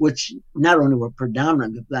 which not only were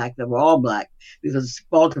predominantly black, they were all black because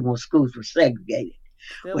Baltimore schools were segregated.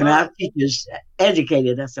 Still When our are. teachers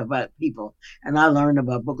educated us about people, and I learned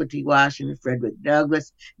about Booker T. Washington, Frederick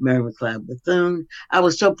Douglass, Mary McLeod Bethune, I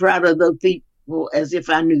was so proud of those people as if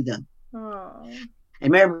I knew them. Oh.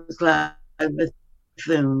 And Mary McLeod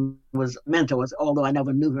Bethune was mentors, although I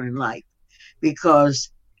never knew her in life, because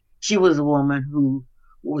she was a woman who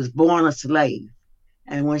was born a slave.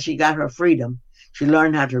 And when she got her freedom, she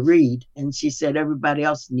learned how to read. And she said everybody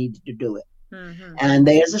else needed to do it. Mm-hmm. And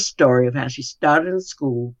there's a story of how she started a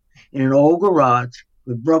school in an old garage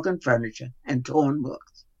with broken furniture and torn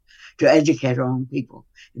books to educate her own people.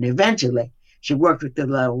 And eventually, she worked at the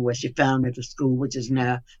level where she founded a school, which is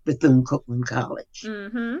now Bethune-Cookman College.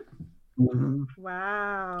 Mm-hmm. Mm-hmm.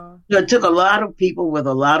 Wow. So it took a lot of people with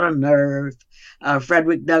a lot of nerve.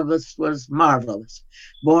 Frederick Douglass was marvelous.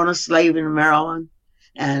 Born a slave in Maryland,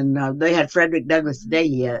 and they had Frederick Douglass Day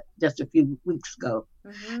here just a few weeks ago.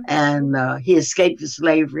 Mm-hmm. And he escaped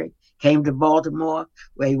slavery, came to Baltimore,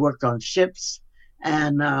 where he worked on ships,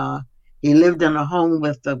 and he lived in a home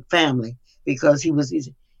with the family because he was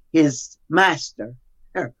his master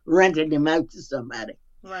rented him out to somebody,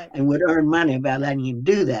 right, and would earn money by letting him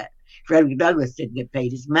do that. Frederick Douglass didn't get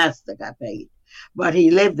paid; his master got paid, but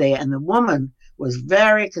he lived there, and the woman was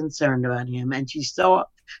very concerned about him, and she saw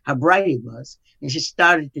how bright he was, and she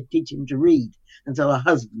started to teach him to read until her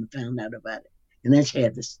husband found out about it. And then she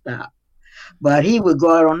had to stop. But he would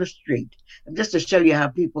go out on the street. And just to show you how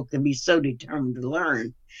people can be so determined to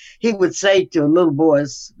learn, he would say to little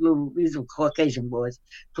boys, these were Caucasian boys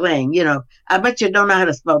playing, I bet you don't know how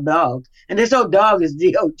to spell dog. And this old dog is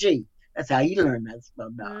D-O-G. That's how you learn how to spell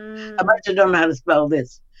dog. I bet you don't know how to spell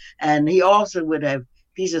this. And he also would have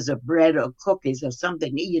pieces of bread or cookies or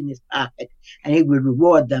something to eat in his pocket, and he would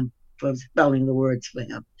reward them for spelling the words for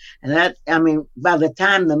him. And by the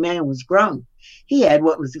time the man was grown, he had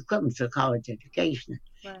what was equivalent to a college education.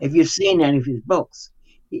 Right. If you've seen any of his books,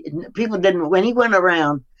 people didn't, when he went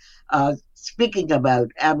around speaking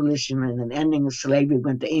about abolition and ending of slavery,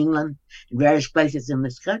 went to England and various places in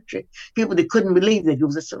this country, people that couldn't believe that he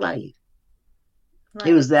was a slave. Right.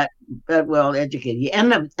 He was that well educated. He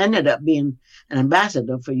ended up being an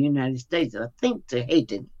ambassador for the United States, I think to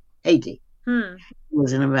Haiti. He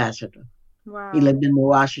was an ambassador. Wow. He lived in the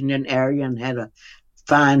Washington area and had a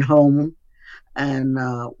fine home. And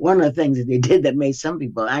one of the things that they did that made some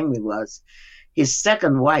people angry was his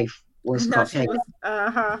second wife was Caucasian.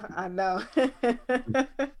 I know.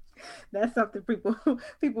 That's something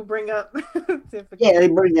people bring up. Yeah, they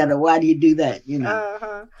bring that up. Why do you do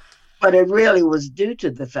that? But it really was due to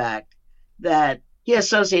the fact that he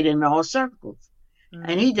associated in all circles. Mm-hmm.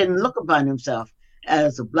 And he didn't look upon himself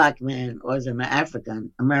as a black man or as an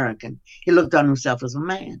African American. He looked on himself as a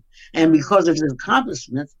man. And because of his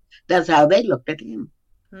accomplishments, that's how they looked at him.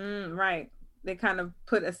 Right. They kind of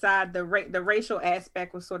put aside the racial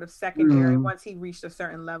aspect was sort of secondary once he reached a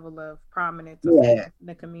certain level of prominence in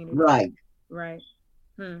the community. Right. Right.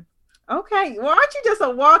 Okay. Well, aren't you just a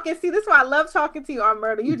walking? See, this is why I love talking to you on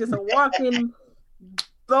Myrtle. You're just a walking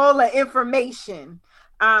bowl of information.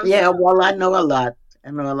 Well, I know a lot. I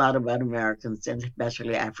know a lot about Americans, and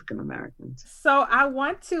especially African Americans. So I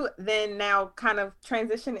want to then now kind of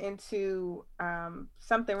transition into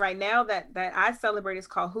something right now that I celebrate. Is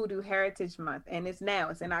called Hoodoo Heritage Month, and it's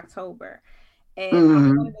in October. And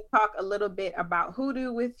I wanted to talk a little bit about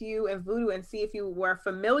hoodoo with you and voodoo and see if you were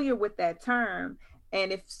familiar with that term.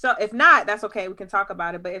 And if not, that's okay. We can talk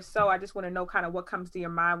about it. But if so, I just want to know kind of what comes to your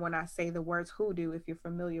mind when I say the words hoodoo, if you're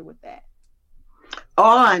familiar with that.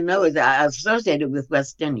 All I know is that I associated with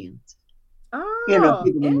West Indians. Oh,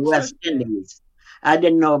 people in the West Indies. I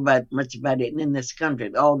didn't know much about it in this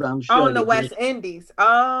country, although I'm sure. Oh, in the West Indies.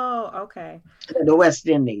 Oh, okay. The West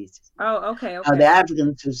Indies. Oh, okay. The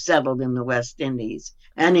Africans who settled in the West Indies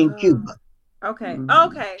and in Cuba. Okay.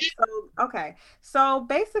 Okay. So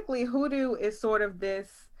basically hoodoo is sort of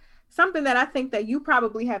something that I think that you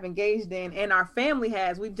probably have engaged in and our family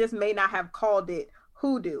has. We just may not have called it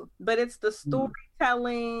hoodoo, but it's the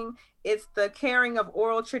storytelling, it's the carrying of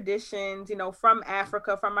oral traditions, from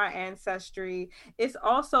Africa, from our ancestry. It's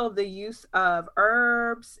also the use of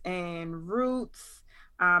herbs and roots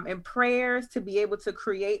and prayers to be able to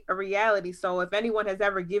create a reality. So if anyone has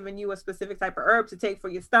ever given you a specific type of herb to take for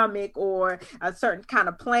your stomach or a certain kind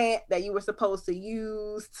of plant that you were supposed to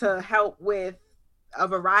use to help with a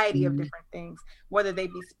variety of different things, whether they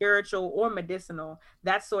be spiritual or medicinal,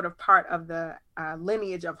 that's sort of part of the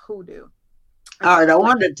lineage of hoodoo. All right, I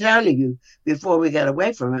wanted to tell you before we get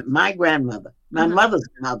away from it, my grandmother, my mother's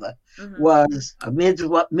mother, was a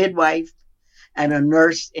midwife and a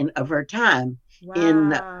nurse of her time in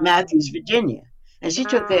Matthews, Virginia. And she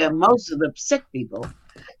took care of most of the sick people.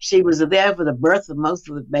 She was there for the birth of most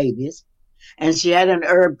of the babies. And she had an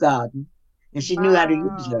herb garden. And she knew how to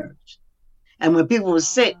use herbs. And when people were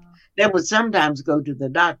sick, they would sometimes go to the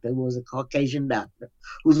doctor, who was a Caucasian doctor,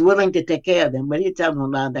 who's willing to take care of them. But he'd tell them a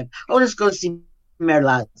lot of them, let's go see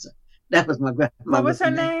Myrtle. That was my grandmother. What was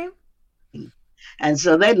her name? And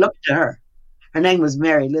so they looked to her. Her name was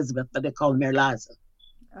Mary Elizabeth, but they called her Mary Liza.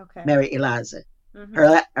 Okay. Mary Eliza. Mm-hmm.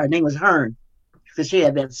 Her name was Hearn because she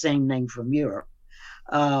had that same name from Europe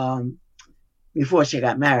before she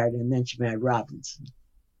got married, and then she married Robinson.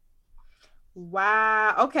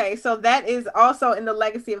 Wow. Okay, so that is also in the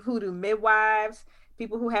legacy of hoodoo midwives,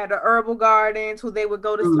 people who had the herbal gardens, who they would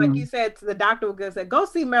go to, like you said, the doctor would go say, "Go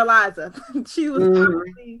see Merliza." She was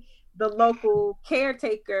probably the local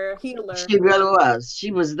caretaker healer. She really was.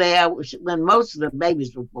 She was there when most of the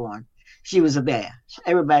babies were born. She was there.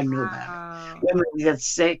 Everybody knew about her. Women get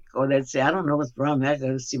sick or they'd say, "I don't know what's wrong. I go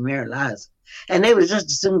to see Mary Liza." And they would just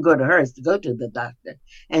as soon go to her as to go to the doctor.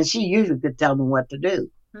 And she usually could tell them what to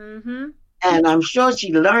do. Mm-hmm. And I'm sure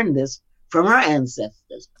she learned this from her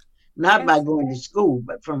ancestors, not by going to school,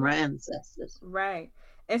 but from her ancestors. Right.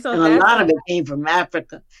 And so a lot of it came from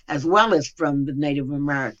Africa as well as from the Native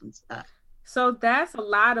American side. So that's a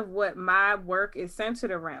lot of what my work is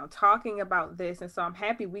centered around, talking about this. And so I'm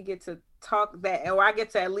happy we get to talk that, or I get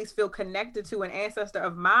to at least feel connected to an ancestor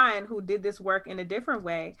of mine who did this work in a different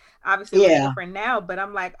way. Obviously, we're different now, but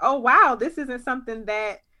I'm like, oh, wow, this isn't something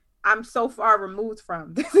that I'm so far removed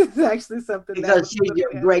from. This is actually something because she's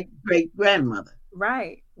your great grandmother.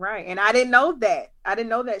 Right, right. And I didn't know that. I didn't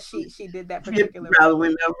know that she did that particular. You probably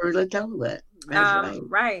never really told that.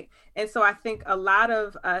 Right. And so I think a lot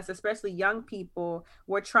of us, especially young people,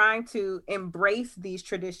 we're trying to embrace these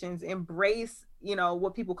traditions, embrace,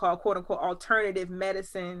 what people call quote unquote alternative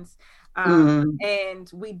medicines.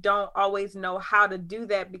 And we don't always know how to do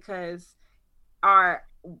that because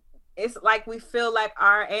it's like we feel like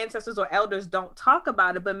our ancestors or elders don't talk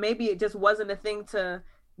about it, but maybe it just wasn't a thing to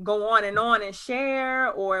go on and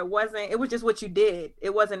share, or it was just what you did.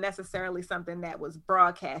 It wasn't necessarily something that was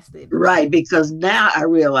broadcasted. Right, because now I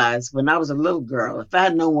realize when I was a little girl, if I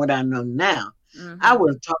had known what I know now, I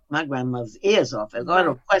would have talked my grandmother's ears off. I would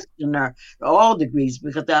have questioned her to all degrees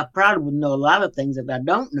because I probably would know a lot of things that I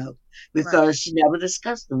don't know because she never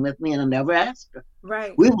discussed them with me and I never asked her.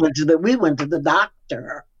 Right. We went to the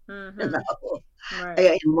doctor,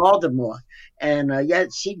 in Baltimore, and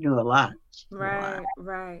yet she knew a lot.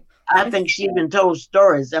 Right. I think she even told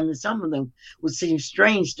stories. I mean, some of them would seem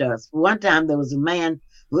strange to us. One time there was a man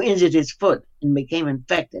who injured his foot and became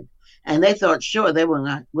infected, and they thought sure they were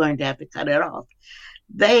not going to have to cut it off.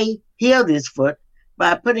 They healed his foot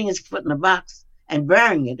by putting his foot in a box and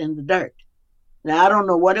burying it in the dirt. Now, I don't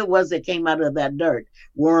know what it was that came out of that dirt,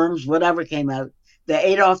 worms, whatever came out. They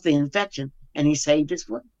ate off the infection, and he saved his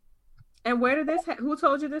foot. And where did this, who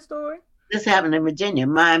told you this story? This happened in Virginia.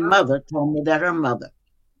 My mother told me that her mother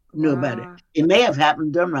knew about it. It may have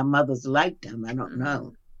happened during my mother's lifetime. I don't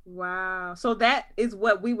know. Wow. So that is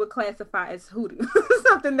what we would classify as hoodoo.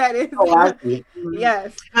 Something that is. Oh, I see.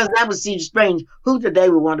 Yes. Because that would seem strange. Who today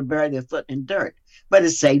would want to bury their foot in dirt? But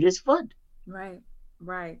it saved his foot.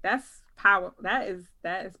 Right. That's power. That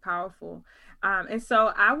is powerful. And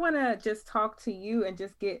so I want to just talk to you and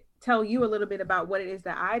just tell you a little bit about what it is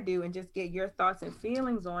that I do and just get your thoughts and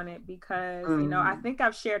feelings on it because, I think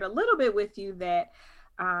I've shared a little bit with you that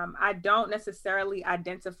I don't necessarily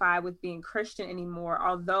identify with being Christian anymore,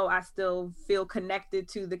 although I still feel connected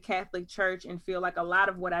to the Catholic Church and feel like a lot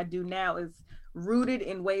of what I do now is rooted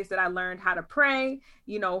in ways that I learned how to pray,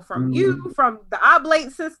 from you, from the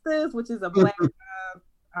Oblate Sisters, which is a Black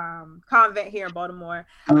convent here in Baltimore.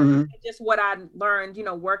 Just what I learned,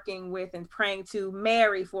 working with and praying to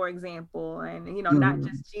Mary, for example, and not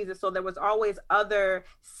just Jesus. So there was always other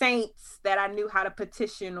saints that I knew how to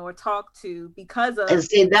petition or talk to because of. And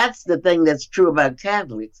see, that's the thing that's true about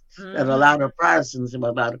Catholics, that a lot of Protestants have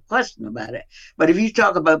a lot of question about it. But if you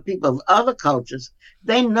talk about people of other cultures,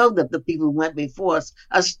 they know that the people who went before us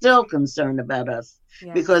are still concerned about us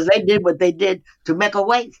because they did what they did to make a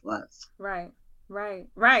way for us.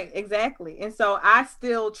 Right, exactly. And so I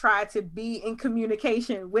still try to be in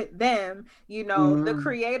communication with them, the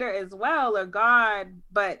creator as well, or God,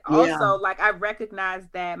 but also like I recognize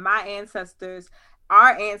that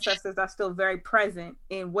our ancestors are still very present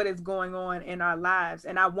in what is going on in our lives.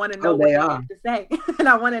 And I want to know what they have to say and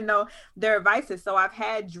I want to know their advices. So I've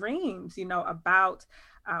had dreams, about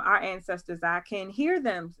our ancestors. I can hear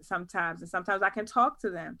them sometimes, and sometimes I can talk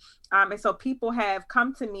to them. And so people have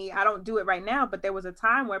come to me. I don't do it right now, but there was a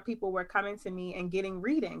time where people were coming to me and getting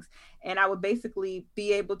readings, and I would basically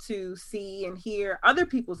be able to see and hear other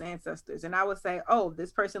people's ancestors. And I would say, oh,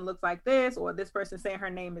 this person looks like this, or this person saying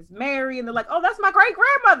her name is Mary. And they're like, oh, that's my great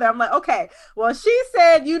grandmother. I'm like, okay, well, she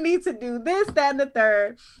said you need to do this, that, and the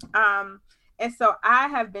third. And so I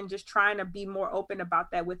have been just trying to be more open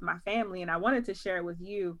about that with my family. And I wanted to share it with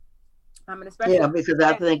you. And especially because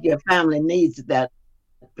I think your family needs that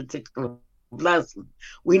particular blessing.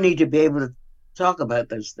 We need to be able to talk about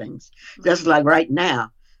those things. Just like right now,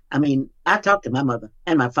 I mean, I talk to my mother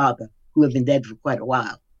and my father, who have been dead for quite a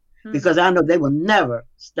while, because I know they will never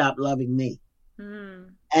stop loving me. Mm-hmm.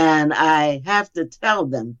 And I have to tell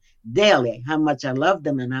them daily how much I love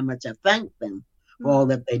them and how much I thank them for all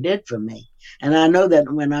that they did for me. And I know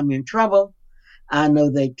that when I'm in trouble, I know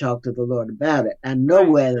they talk to the Lord about it. I know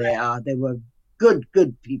where they are. They were good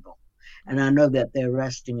people. And I know that they're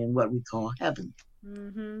resting in what we call heaven.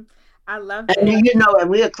 Mm-hmm. I love And that. you know, and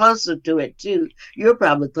we're closer to it too. You're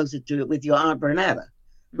probably closer to it with your Aunt Bernetta,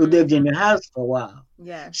 who lived in your house for a while.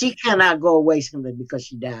 Yes. She cannot go away simply because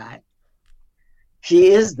she died.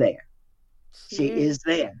 She is there. She is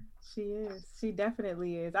there. She is. She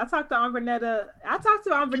definitely is. I talk to Aunt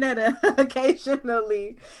Bernetta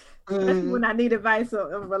occasionally, especially when I need advice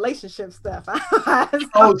on relationship stuff.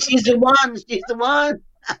 Oh, she's the one. She's the one.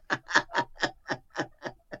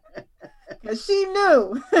 Because she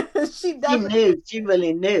knew. She knew. She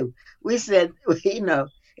really knew. We said, you know,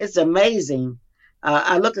 it's amazing.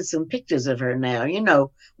 I look at some pictures of her now. You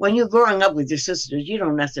know, when you're growing up with your sisters, you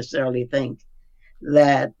don't necessarily think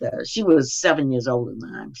that she was 7 years older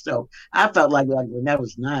than I am. So I felt like when I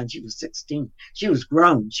was 9, she was 16. She was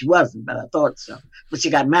grown. She wasn't, but I thought so. But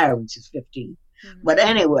she got married when she was 15. Mm-hmm. But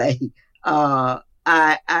anyway,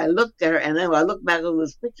 I looked at her, and then when I look back over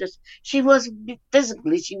those pictures, she was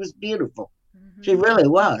beautiful. Mm-hmm. She really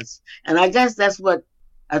was. And I guess that's what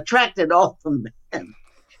attracted all of them,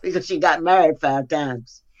 because she got married 5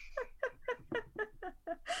 times.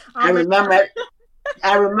 I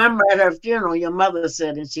remember at her funeral, your mother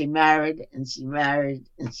said, and she married, and she married,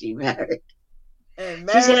 and she married. And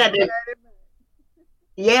married, she said,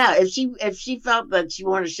 yeah, if she felt that she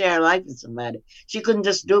wanted to share her life with somebody, she couldn't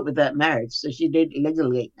just do it with that marriage. So she did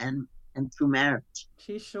legally and through marriage.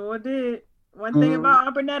 She sure did. One thing about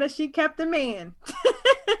Aunt Bernetta, she kept a man.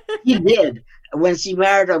 She did. When she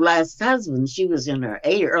married her last husband, she was in her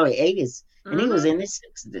early 80s, and he was in his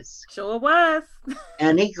 60s. Sure was.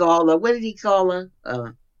 And he called her, what did he call her?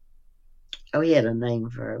 He had a name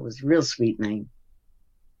for her. It was a real sweet name.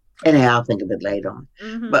 Anyhow, I'll think of it later on.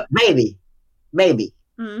 Mm-hmm. But baby.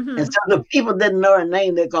 Mm-hmm. And so the people didn't know her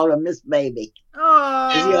name. They called her Miss Baby.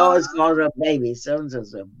 Oh. He always called her baby.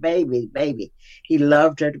 So-and-so's a baby. He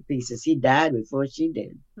loved her to pieces. He died before she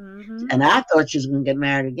did. Mm-hmm. And I thought she was going to get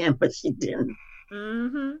married again, but she didn't.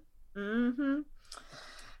 Mm-hmm. Mm-hmm.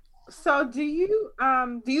 So do you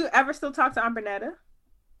ever still talk to Aunt Bernetta?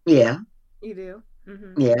 Yeah. You do?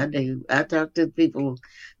 Mm-hmm. Yeah, I do. I talk to people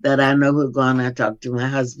that I know who are gone. I talk to my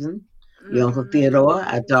husband, your Uncle Theodore.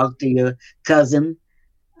 I talk to your cousin,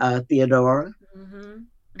 Theodora,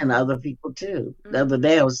 and other people too. The other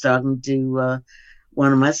day I was talking to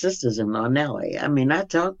one of my sisters-in-law, Nellie. I mean, I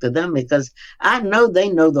talk to them because I know they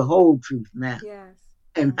know the whole truth now. Yes.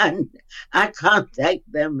 And I contact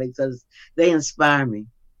them because they inspire me.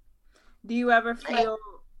 Do you ever feel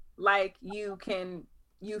like you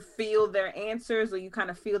feel their answers, or you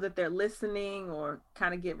kind of feel that they're listening, or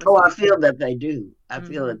kind of get response? Oh, I feel that they do. I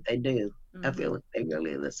feel that they do. I feel that they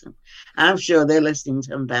really listen. I'm sure they're listening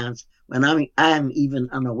sometimes when I'm even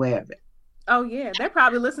unaware of it. Oh yeah, they're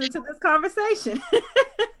probably listening to this conversation.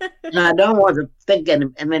 Now, I don't want to think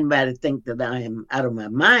anybody think that I am out of my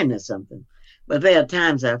mind or something, but there are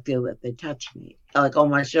times I feel that they touch me, like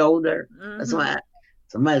on my shoulder. That's why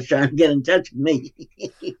somebody's trying to get in touch with me.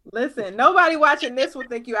 Listen, nobody watching this will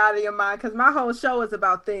think you out of your mind, because my whole show is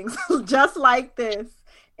about things just like this.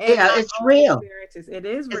 And yeah, it's real. It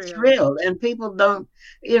is real. It's real. And people don't,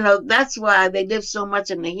 that's why they live so much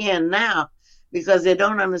in the here and now, because they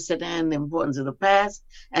don't understand the importance of the past,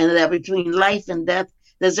 and that between life and death,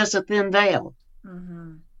 there's just a thin veil.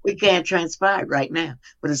 Mm-hmm. We can't transpire right now,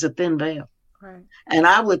 but it's a thin veil. Right. And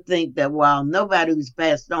I would think that while nobody who's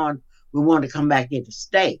passed on will want to come back here to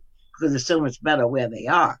stay, because it's so much better where they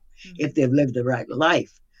are if they've lived the right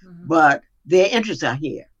life. But their interests are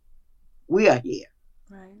here. We are here.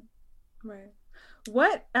 Right.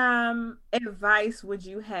 What advice would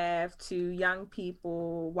you have to young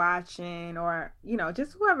people watching, or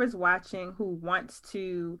just whoever's watching who wants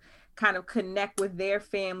to kind of connect with their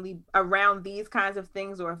family around these kinds of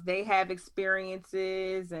things, or if they have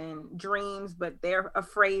experiences and dreams but they're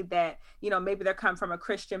afraid that maybe they're come from a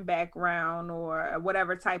Christian background or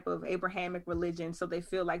whatever type of Abrahamic religion, so they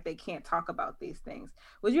feel like they can't talk about these things?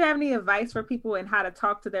 Would you have any advice for people in how to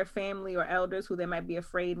talk to their family or elders who they might be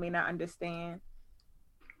afraid may not understand?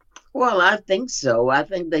 Well, I think so. I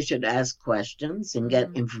think they should ask questions and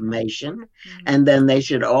get information. And then they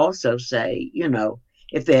should also say,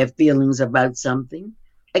 if they have feelings about something,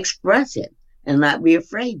 express it and not be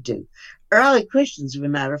afraid to. Early Christians were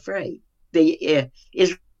not afraid. The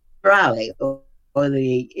Israelites rally or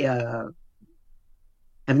the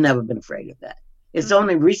have never been afraid of that. It's Mm-hmm.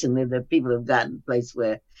 only recently that people have gotten to a place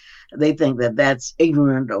where they think that that's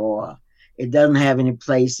ignorant or it doesn't have any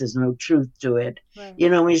place. There's no truth to it. Right. You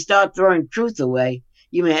know, when you start throwing truth away,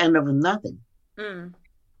 you may end up with nothing. Mm.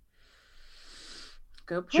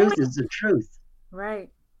 Good Truth point. is the truth. Right.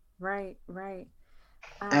 Right. Right.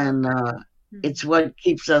 Um, And mhm. it's what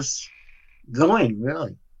keeps us going,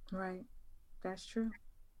 really. Right. That's true.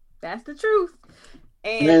 That's the truth.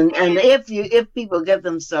 And And if people get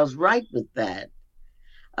themselves right with that,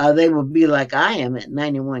 they will be like I am at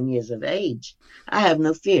 91 years of age. I have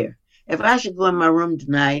no fear. If I should go in my room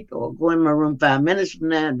tonight or go in my room 5 minutes from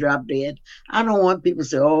now and drop dead, I don't want people to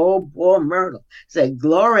say, oh, poor Myrtle. Say,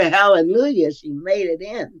 glory, hallelujah, she made it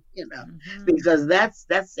in, mhm. because that's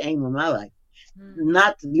the aim of my life. Mhm.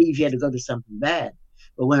 Not to leave here to go to something bad,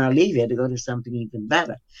 but when I leave here to go to something even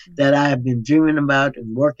better that Mhm. I have been dreaming about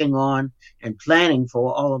and working on and planning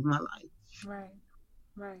for all of my life. Right.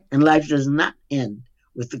 Right. And life does not end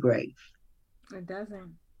with the grave. It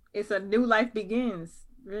doesn't. It's a new life begins.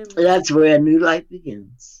 Really. That's where a new life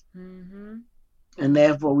begins. Mhm. And Mhm.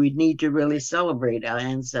 therefore, we need to really celebrate our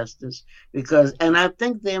ancestors and I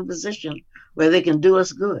think they're in a position where they can do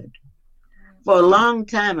us good. For a long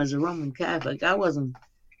time, as a Roman Catholic, I wasn't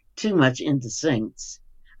too much into saints.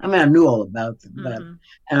 I mean, I knew all about them, Mhm.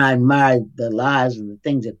 and I admired the lives and the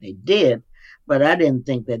things that they did, but I didn't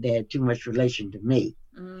think that they had too much relation to me.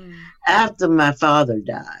 Mm. After my father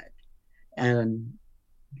died, and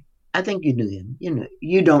I think you knew him,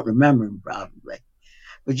 you don't remember him probably,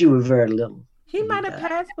 but you were very little He when he might have died.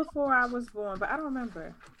 passed before I was born, but I don't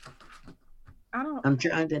remember. I don't. I'm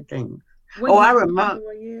trying to think. When Oh, he I was remember.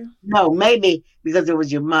 91 years. No, maybe because it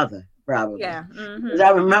was your mother, probably. Yeah. Because Mhm.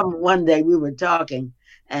 I remember one day we were talking,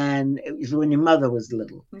 and it was when your mother was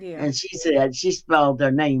little, Yeah. and she said she spelled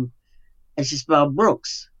her name, and she spelled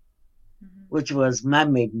Brooks, Mhm. which was my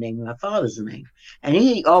maiden name, my father's name, and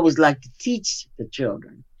he always liked to teach the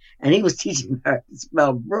children, and he was teaching her to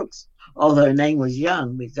spell Brooks, although her name was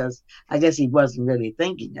young, because I guess he wasn't really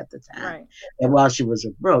thinking at the time Right. that while she was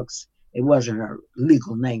a Brooks, it wasn't her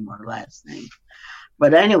legal name or last name.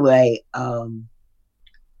 But anyway,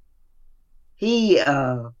 he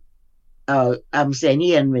I'm saying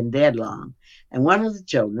he hadn't been dead long. And one of the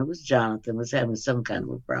children, it was Jonathan, was having some kind of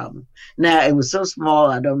a problem. Now, it was so small,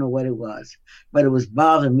 I don't know what it was, but it was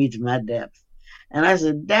bothering me to my depth. And I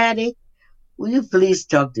said, Daddy, will you please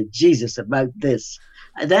talk to Jesus about this?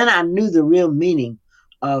 And then I knew the real meaning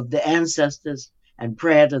of the ancestors and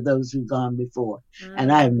prayer to those who've gone before. And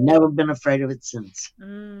I Mm. have never been afraid of it since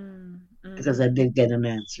Mm. because I Mhm. did get an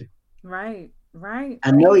answer. Right. Right.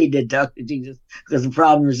 I know he did talk to Jesus because the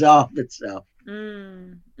problem resolved itself.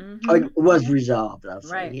 Mm. Or it Mhm. was resolved, I'll say.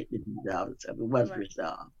 Right. It didn't resolve itself. It was Right.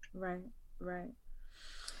 resolved. Right. Right.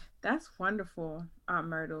 That's wonderful,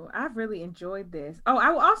 Myrtle. I've really enjoyed this. Oh,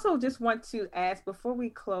 I will also just want to ask before we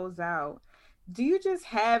close out, do you just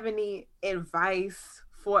have any advice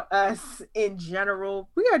for us in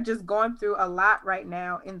general? We are just going through a lot right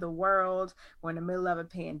now in the world. We're in the middle of a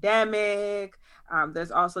pandemic.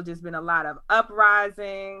 There's also just been a lot of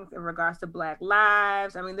uprisings in regards to Black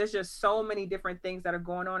lives. I mean, there's just so many different things that are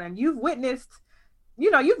going on, and you've witnessed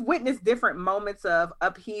different moments of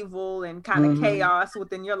upheaval and kind of Mm-hmm. chaos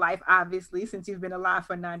within your life, obviously, since you've been alive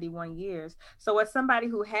for 91 years. So, as somebody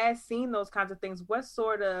who has seen those kinds of things, what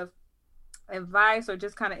sort of advice or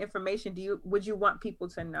just kind of information would you want people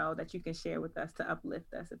to know that you can share with us to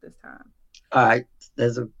uplift us at this time? All right.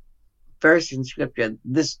 There's a verse in scripture,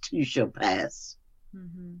 this too shall pass.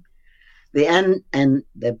 Mm-hmm. The end and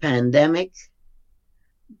the pandemic,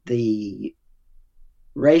 the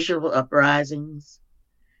racial uprisings,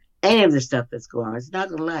 any of the stuff that's going on, it's not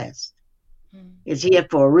going to last. Mm-hmm. It's here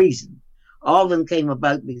for a reason. All of them came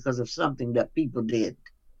about because of something that people did.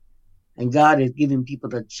 And God is giving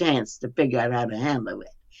people a chance to figure out how to handle it.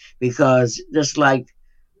 Because just like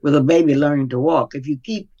with a baby learning to walk, if you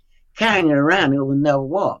keep carrying it around, it will never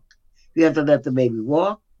walk. You have to let the baby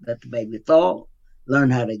walk, let the baby fall, learn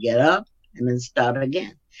how to get up, and then start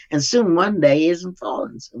again. And soon one day he isn't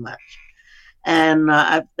falling so much. And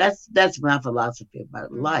that's my philosophy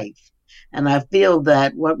about Mm-hmm. life. And I feel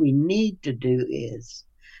that what we need to do is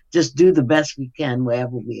just do the best we can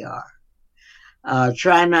wherever we are.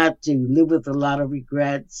 Try not to live with a lot of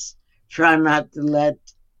regrets. Try not to let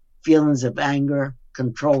feelings of anger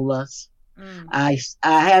control us. Mm. I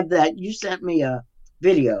have that. You sent me a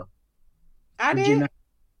video. I Did you know? did.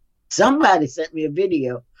 Somebody sent me a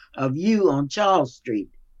video of you on Charles Street.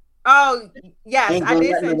 Oh, yes, Ain't I gonna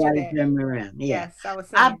did let send you nobody that. turn me around. Yeah. Yes, I was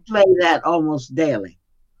I sending. play that almost daily.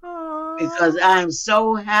 because I'm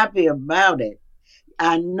so happy about it.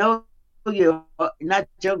 I know your not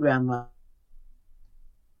your grandma,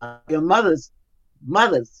 your mother's.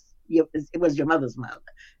 It was your mother's mother.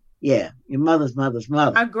 Yeah, your mother's mother.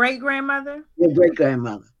 My great grandmother? Your great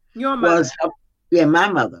grandmother Your mother? was, yeah, my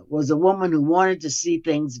mother was a woman who wanted to see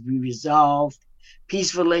things be resolved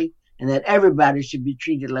peacefully, and that everybody should be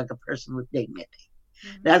treated like a person with dignity.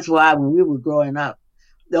 Mm-hmm. That's why when we were growing up,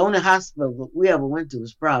 the only hospital we ever went to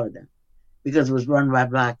was Providence because it was run by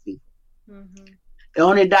Black people. Mm-hmm. The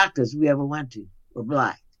only doctors we ever went to were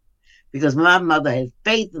Black because my mother had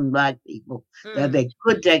faith in Black people that they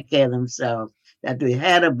could take care of themselves, that they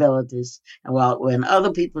had abilities. And when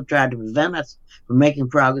other people tried to prevent us from making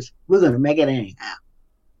progress, we're going to make it anyhow.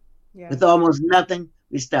 Yeah. With almost nothing,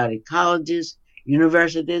 we started colleges,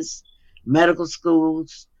 universities, medical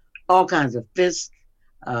schools, all kinds of Fisk,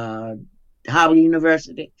 Howard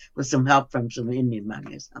University, with some help from some Indian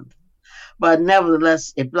money or something. But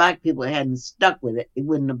nevertheless, if Black people hadn't stuck with it, it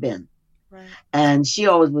wouldn't have been. Right. And she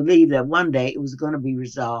always believed that one day it was going to be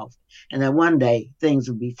resolved and that one day things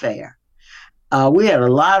would be fair. We had a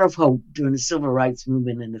lot of hope during the civil rights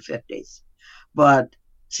movement in the 50s, but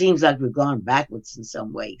seems like we've gone backwards in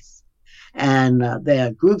some ways. And there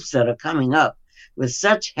are groups that are coming up with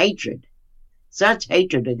such hatred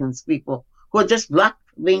against people who are just Black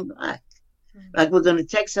for being Black. Mm-hmm. Like we're going to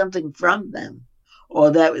take something from them, or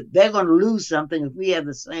that they're going to lose something if we have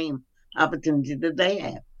the same opportunity that they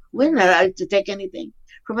have. We're not out to take anything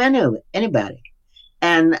from anybody.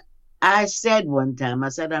 And I said one time, I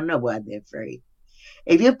know why they're afraid.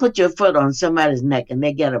 If you put your foot on somebody's neck and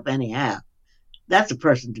they get up anyhow, that's a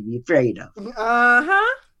person to be afraid of.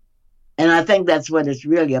 Uh-huh. And I think that's what it's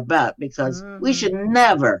really about, because we should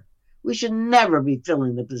never be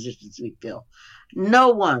filling the positions we fill. No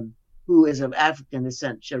one who is of African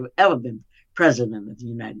descent should have ever been president of the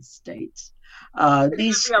United States.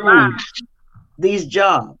 These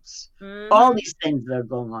jobs, all these things that are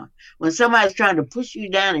going on. When somebody's trying to push you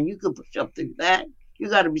down and you can push up through that, you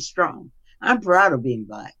got to be strong. I'm proud of being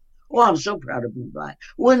Black. Oh, I'm so proud of being Black.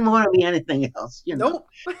 Wouldn't want to be anything else, Nope.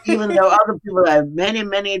 Even though other people have many,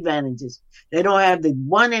 many advantages, they don't have the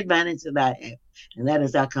one advantage that I have, and that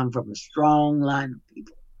is I come from a strong line of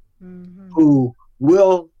people who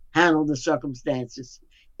will handle the circumstances,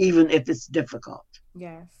 even if it's difficult.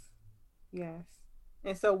 Yes, yes,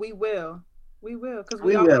 and so we will. We will, because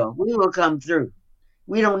we will come through.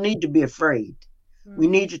 We don't need to be afraid. We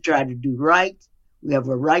need to try to do right. We have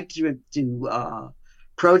a right to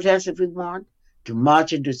protest if we want, to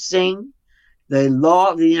march and to sing. The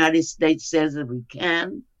law of the United States says that we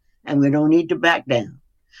can, and we don't need to back down.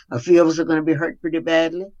 A few of us are going to be hurt pretty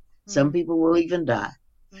badly. Some people will even die.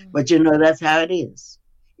 But that's how it is.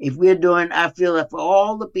 If I feel that for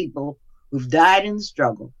all the people who've died in the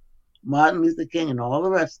struggle, Martin Luther King and all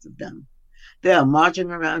the rest of them, they are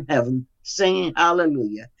marching around heaven, singing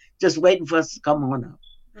hallelujah, just waiting for us to come on up.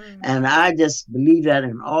 And I just believe that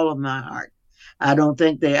in all of my heart. I don't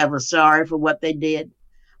think they're ever sorry for what they did.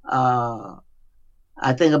 I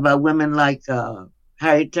think about women like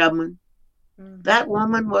Harriet Tubman. That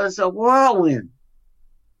woman was a whirlwind.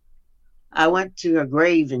 I went to her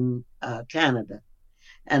grave in Canada,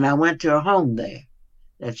 and I went to her home there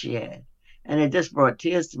that she had. And it just brought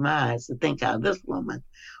tears to my eyes to think how this woman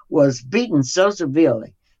was beaten so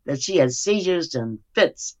severely that she had seizures and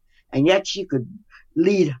fits, and yet she could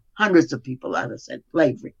lead hundreds of people out of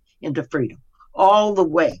slavery into freedom, all the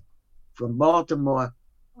way from Baltimore,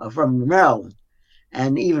 from Maryland,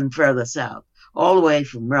 and even further south, all the way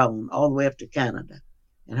from Maryland, all the way up to Canada,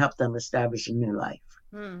 and help them establish a new life.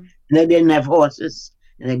 And they didn't have horses,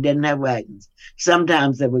 and they didn't have wagons.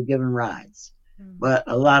 Sometimes they were given rides, but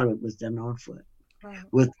a lot of it was done on foot,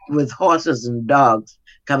 with horses and dogs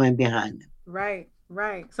coming behind them. Right,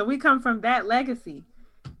 right. So we come from that legacy.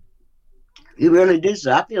 You really do.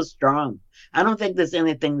 So I feel strong. I don't think there's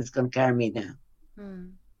anything that's going to carry me down.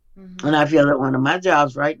 And I feel that one of my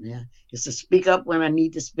jobs right now is to speak up when I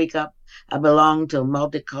need to speak up. I belong to a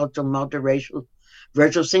multicultural, multiracial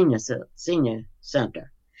virtual senior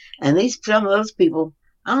center. And some of those people,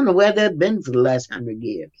 I don't know where they've been for the last 100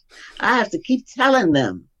 years. I have to keep telling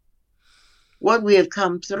them what we have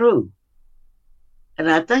come through.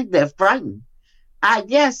 And I think they're frightened. I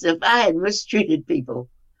guess if I had mistreated people,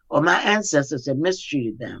 or my ancestors had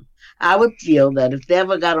mistreated them, I would feel that if they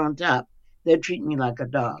ever got on top, they'd treat me like a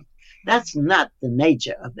dog. That's not the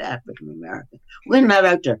nature of the African American. We're not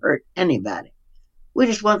out to hurt anybody. We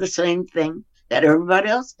just want the same thing that everybody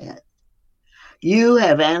else had. You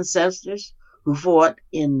have ancestors who fought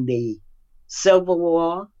in the Civil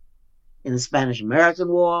War, in the Spanish-American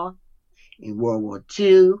War, in World War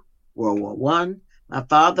II, World War One. My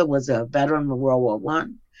father was a veteran of World War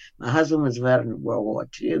One. My husband was a veteran of World War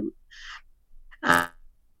Two. I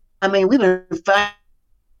mean, we've been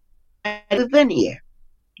fighting. We've been here.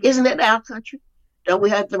 Isn't it our country? Don't we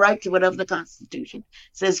have the right to whatever the Constitution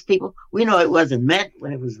says? People, we know it wasn't meant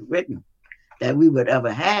when it was written that we would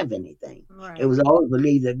ever have anything. Right. It was always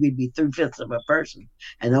believed that we'd be 3/5 of a person,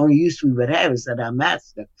 and the only use we would have is that our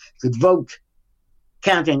master could vote,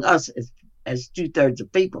 counting us as 2/3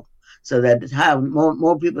 of people, so that how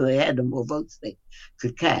more people they had, the more votes they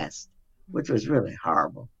could cast, which was really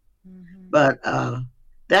horrible. Mm-hmm. But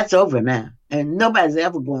that's over now, and nobody's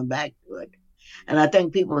ever going back to it. And I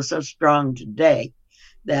think people are so strong today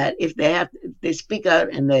that if they speak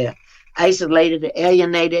out and they're isolated,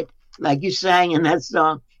 alienated, like you sang in that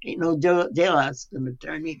song, ain't no jailhouse going to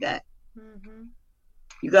turn you back. Mm-hmm.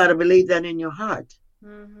 You got to believe that in your heart,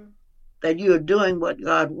 mm-hmm. that you are doing what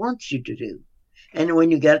God wants you to do. And when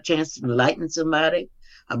you get a chance to enlighten somebody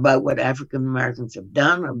about what African Americans have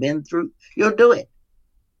done or been through, you'll do it,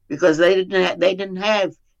 because they didn't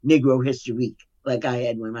have Negro History Week like I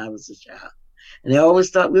had when I was a child. And they always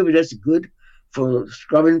thought we were just good for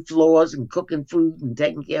scrubbing floors and cooking food and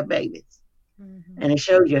taking care of babies. Mm-hmm. And it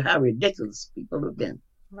shows you how ridiculous people have been.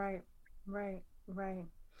 Right.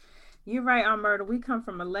 You're right, Aunt Myrtle. We come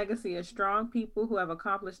from a legacy of strong people who have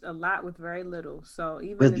accomplished a lot with very little. So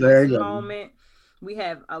even in this moment, we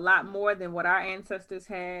have a lot more than what our ancestors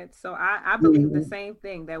had. So I believe mm-hmm. the same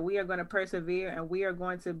thing, that we are going to persevere and we are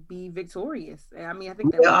going to be victorious. I mean, I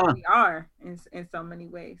think that we are in so many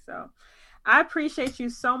ways. So I appreciate you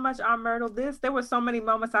so much, Aunt Myrtle. There were so many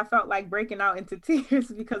moments I felt like breaking out into tears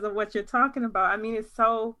because of what you're talking about. I mean, this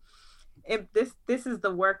is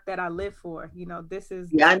the work that I live for. You know,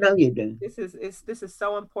 I know you do. This is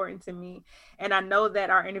so important to me. And I know that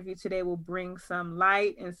our interview today will bring some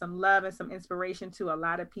light and some love and some inspiration to a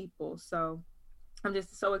lot of people. So I'm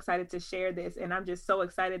just so excited to share this. And I'm just so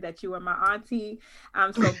excited that you are my auntie.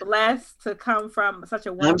 I'm so blessed to come from such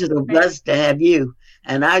a wonderful I'm just so blessed to have you.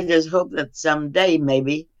 And I just hope that someday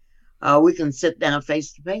maybe we can sit down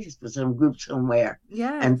face to face with some group somewhere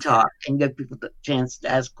and talk and give people the chance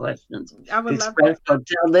to ask questions, I would love that. Or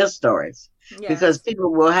tell their stories. Yes. Because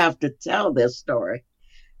people will have to tell their story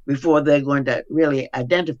before they're going to really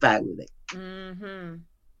identify with it. Mm-hmm.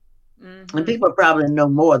 Mm-hmm. And people probably know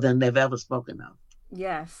more than they've ever spoken of.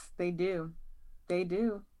 Yes, they do.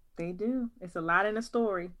 It's a lot in a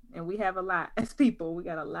story, and we have a lot as people. We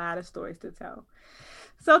got a lot of stories to tell.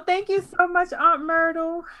 So thank you so much, Aunt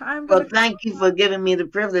Myrtle. Thank you for giving me the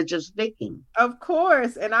privilege of speaking. Of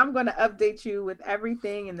course. And I'm going to update you with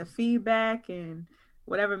everything and the feedback and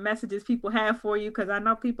whatever messages people have for you, because I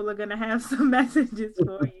know people are going to have some messages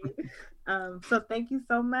for you. So thank you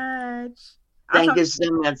so much. Thank you so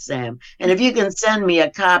much, Sam. And if you can send me a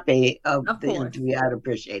copy of the interview, I'd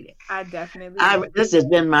appreciate it. I definitely will. This has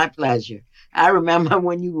been my pleasure. I remember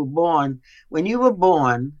when you were born. When you were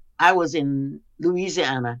born, I was in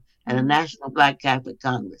Louisiana at a National Black Catholic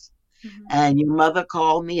Congress. Mm-hmm. And your mother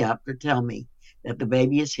called me up to tell me that the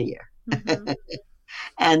baby is here. Mm-hmm.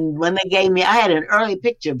 And when they gave me, I had an early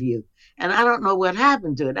picture of you. And I don't know what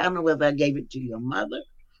happened to it. I don't know whether I gave it to your mother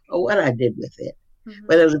or what I did with it. Mm-hmm.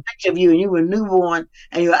 But there was a picture of you and you were newborn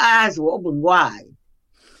and your eyes were open wide,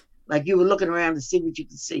 like you were looking around to see what you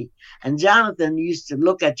could see. And Jonathan used to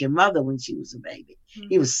look at your mother when she was a baby. Mm-hmm.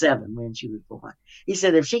 He was 7 when she was born. He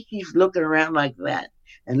said, if she keeps looking around like that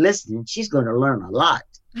and listening, she's going to learn a lot.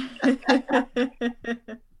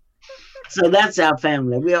 So that's our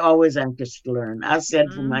family. We are always anxious to learn. I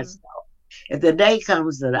said for myself, if the day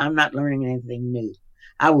comes that I'm not learning anything new,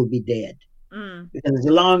 I will be dead. Because as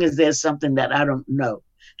long as there's something that I don't know,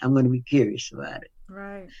 I'm going to be curious about it.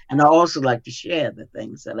 Right. And I also like to share the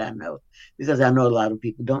things that I know, because I know a lot of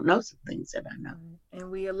people don't know some things that I know.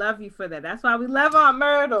 And we love you for that. That's why we love Aunt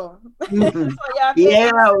Myrtle. Mm-hmm.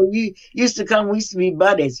 You used to come. We used to be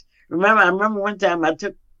buddies. I remember one time I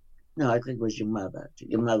think it was your mother. I took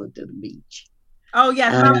your mother to the beach. Oh,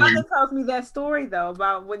 yes. My mother tells me that story, though,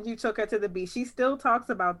 about when you took her to the beach. She still talks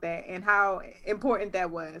about that and how important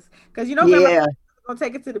that was. Because, Grandma was going to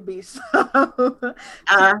take her to the beach. So,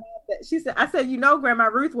 she said, I said, Grandma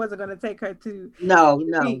Ruth wasn't going to take her to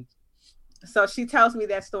the beach. So she tells me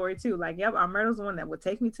that story, too. Like, yep, Aunt Myrtle's the one that would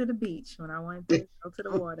take me to the beach when I wanted to go to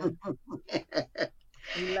the water.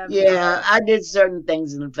 Yeah, I did certain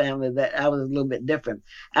things in the family that I was a little bit different.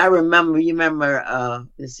 You remember,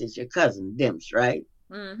 this is your cousin, Dimps, right?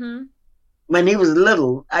 Mm-hmm. When he was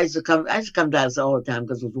little, I used to come to the house all the time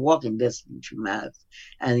because it was walking distance from my house.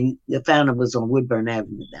 And the family was on Woodburn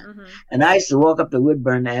Avenue then. Mm-hmm. And I used to walk up to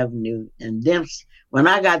Woodburn Avenue, and Dimps, when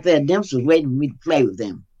I got there, Dimps was waiting for me to play with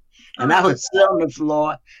him. And I would sit on the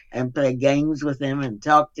floor and play games with him and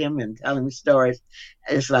talk to him and tell him stories,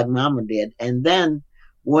 just like Mama did. And then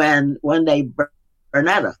when one day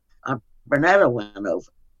Bernetta went over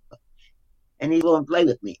and he wanted to play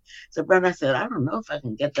with me. So Bernetta said, I don't know if I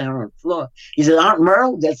can get down on the floor. He said, Aunt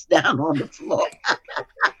Myrtle gets down on the floor.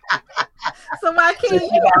 So why can't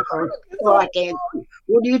you? So I can't.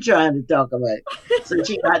 What are you trying to talk about? So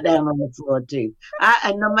she got down on the floor too.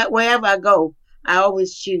 And no matter wherever I go, I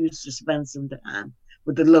always choose to spend some time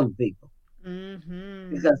with the little people. Mm-hmm.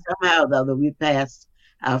 Because somehow or the other we pass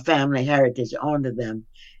our family heritage on to them,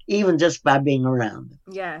 even just by being around them.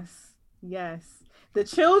 Yes, yes. The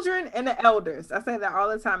children and the elders. I say that all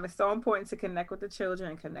the time. It's so important to connect with the children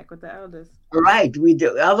and connect with the elders. Right, we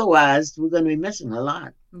do. Otherwise, we're going to be missing a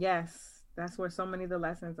lot. Yes. That's where so many of the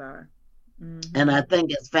lessons are. Mm-hmm. And I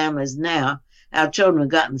think as families now, our children have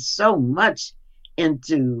gotten so much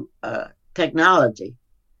into technology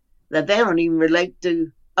that they don't even relate to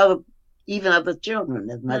other children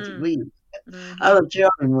as much as we do. Mm-hmm. Other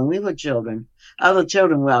children, when we were children, other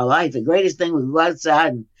children were our life. The greatest thing was go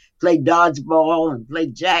outside and play dodgeball and play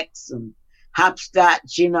jacks and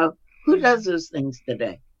hopscotch, Who does those things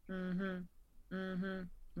today? Mm-hmm. Mm-hmm.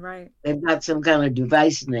 Right. They've got some kind of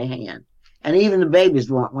device in their hand. And even the babies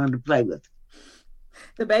want one to play with.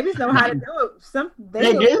 The babies know how to do it.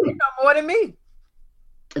 They do. They know more than me.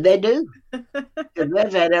 They do. Because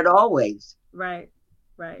they've had it always. Right.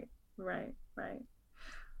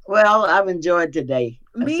 Well, I've enjoyed today.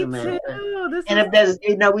 Me too. And if there's,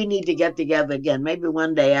 we need to get together again. Maybe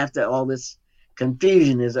one day after all this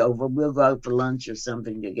confusion is over, we'll go out for lunch or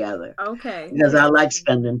something together. Okay. Because I like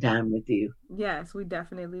spending time with you. Yes, we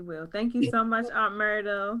definitely will. Thank you so much, Aunt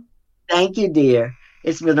Myrtle. Thank you, dear.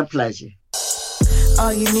 It's been a pleasure.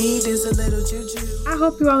 All you need is a little juju. I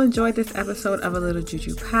hope you all enjoyed this episode of A Little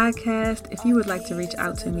Juju podcast. If you would like to reach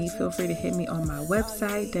out to me, feel free to hit me on my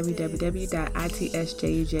website,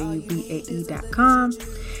 www.itsjujubae.com,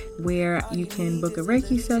 where you can book a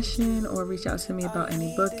Reiki session or reach out to me about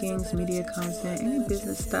any bookings, media content, any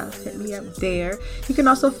business stuff. Hit me up there. You can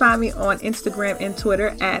also find me on Instagram and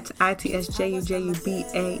Twitter at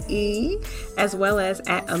itsjujubae, as well as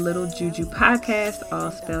at A Little Juju podcast, all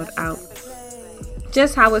spelled out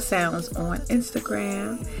just how it sounds on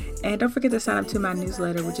Instagram. And don't forget to sign up to my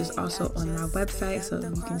newsletter, which is also on my website, so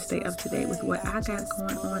you can stay up to date with what I got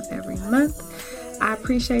going on every month. I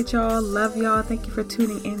appreciate y'all. Love y'all. Thank you for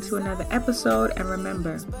tuning in to another episode. And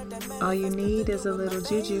remember, all you need is a little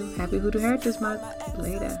juju. Happy Hoodoo Heritage Month.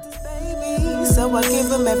 Later. So I give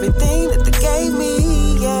them everything that they gave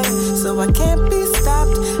me, yeah. So I can't be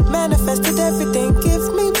stopped. Manifested everything,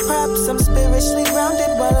 give me props. I'm spiritually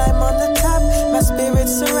grounded while I'm on the top. My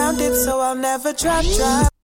spirit's surrounded, so I'll never drop.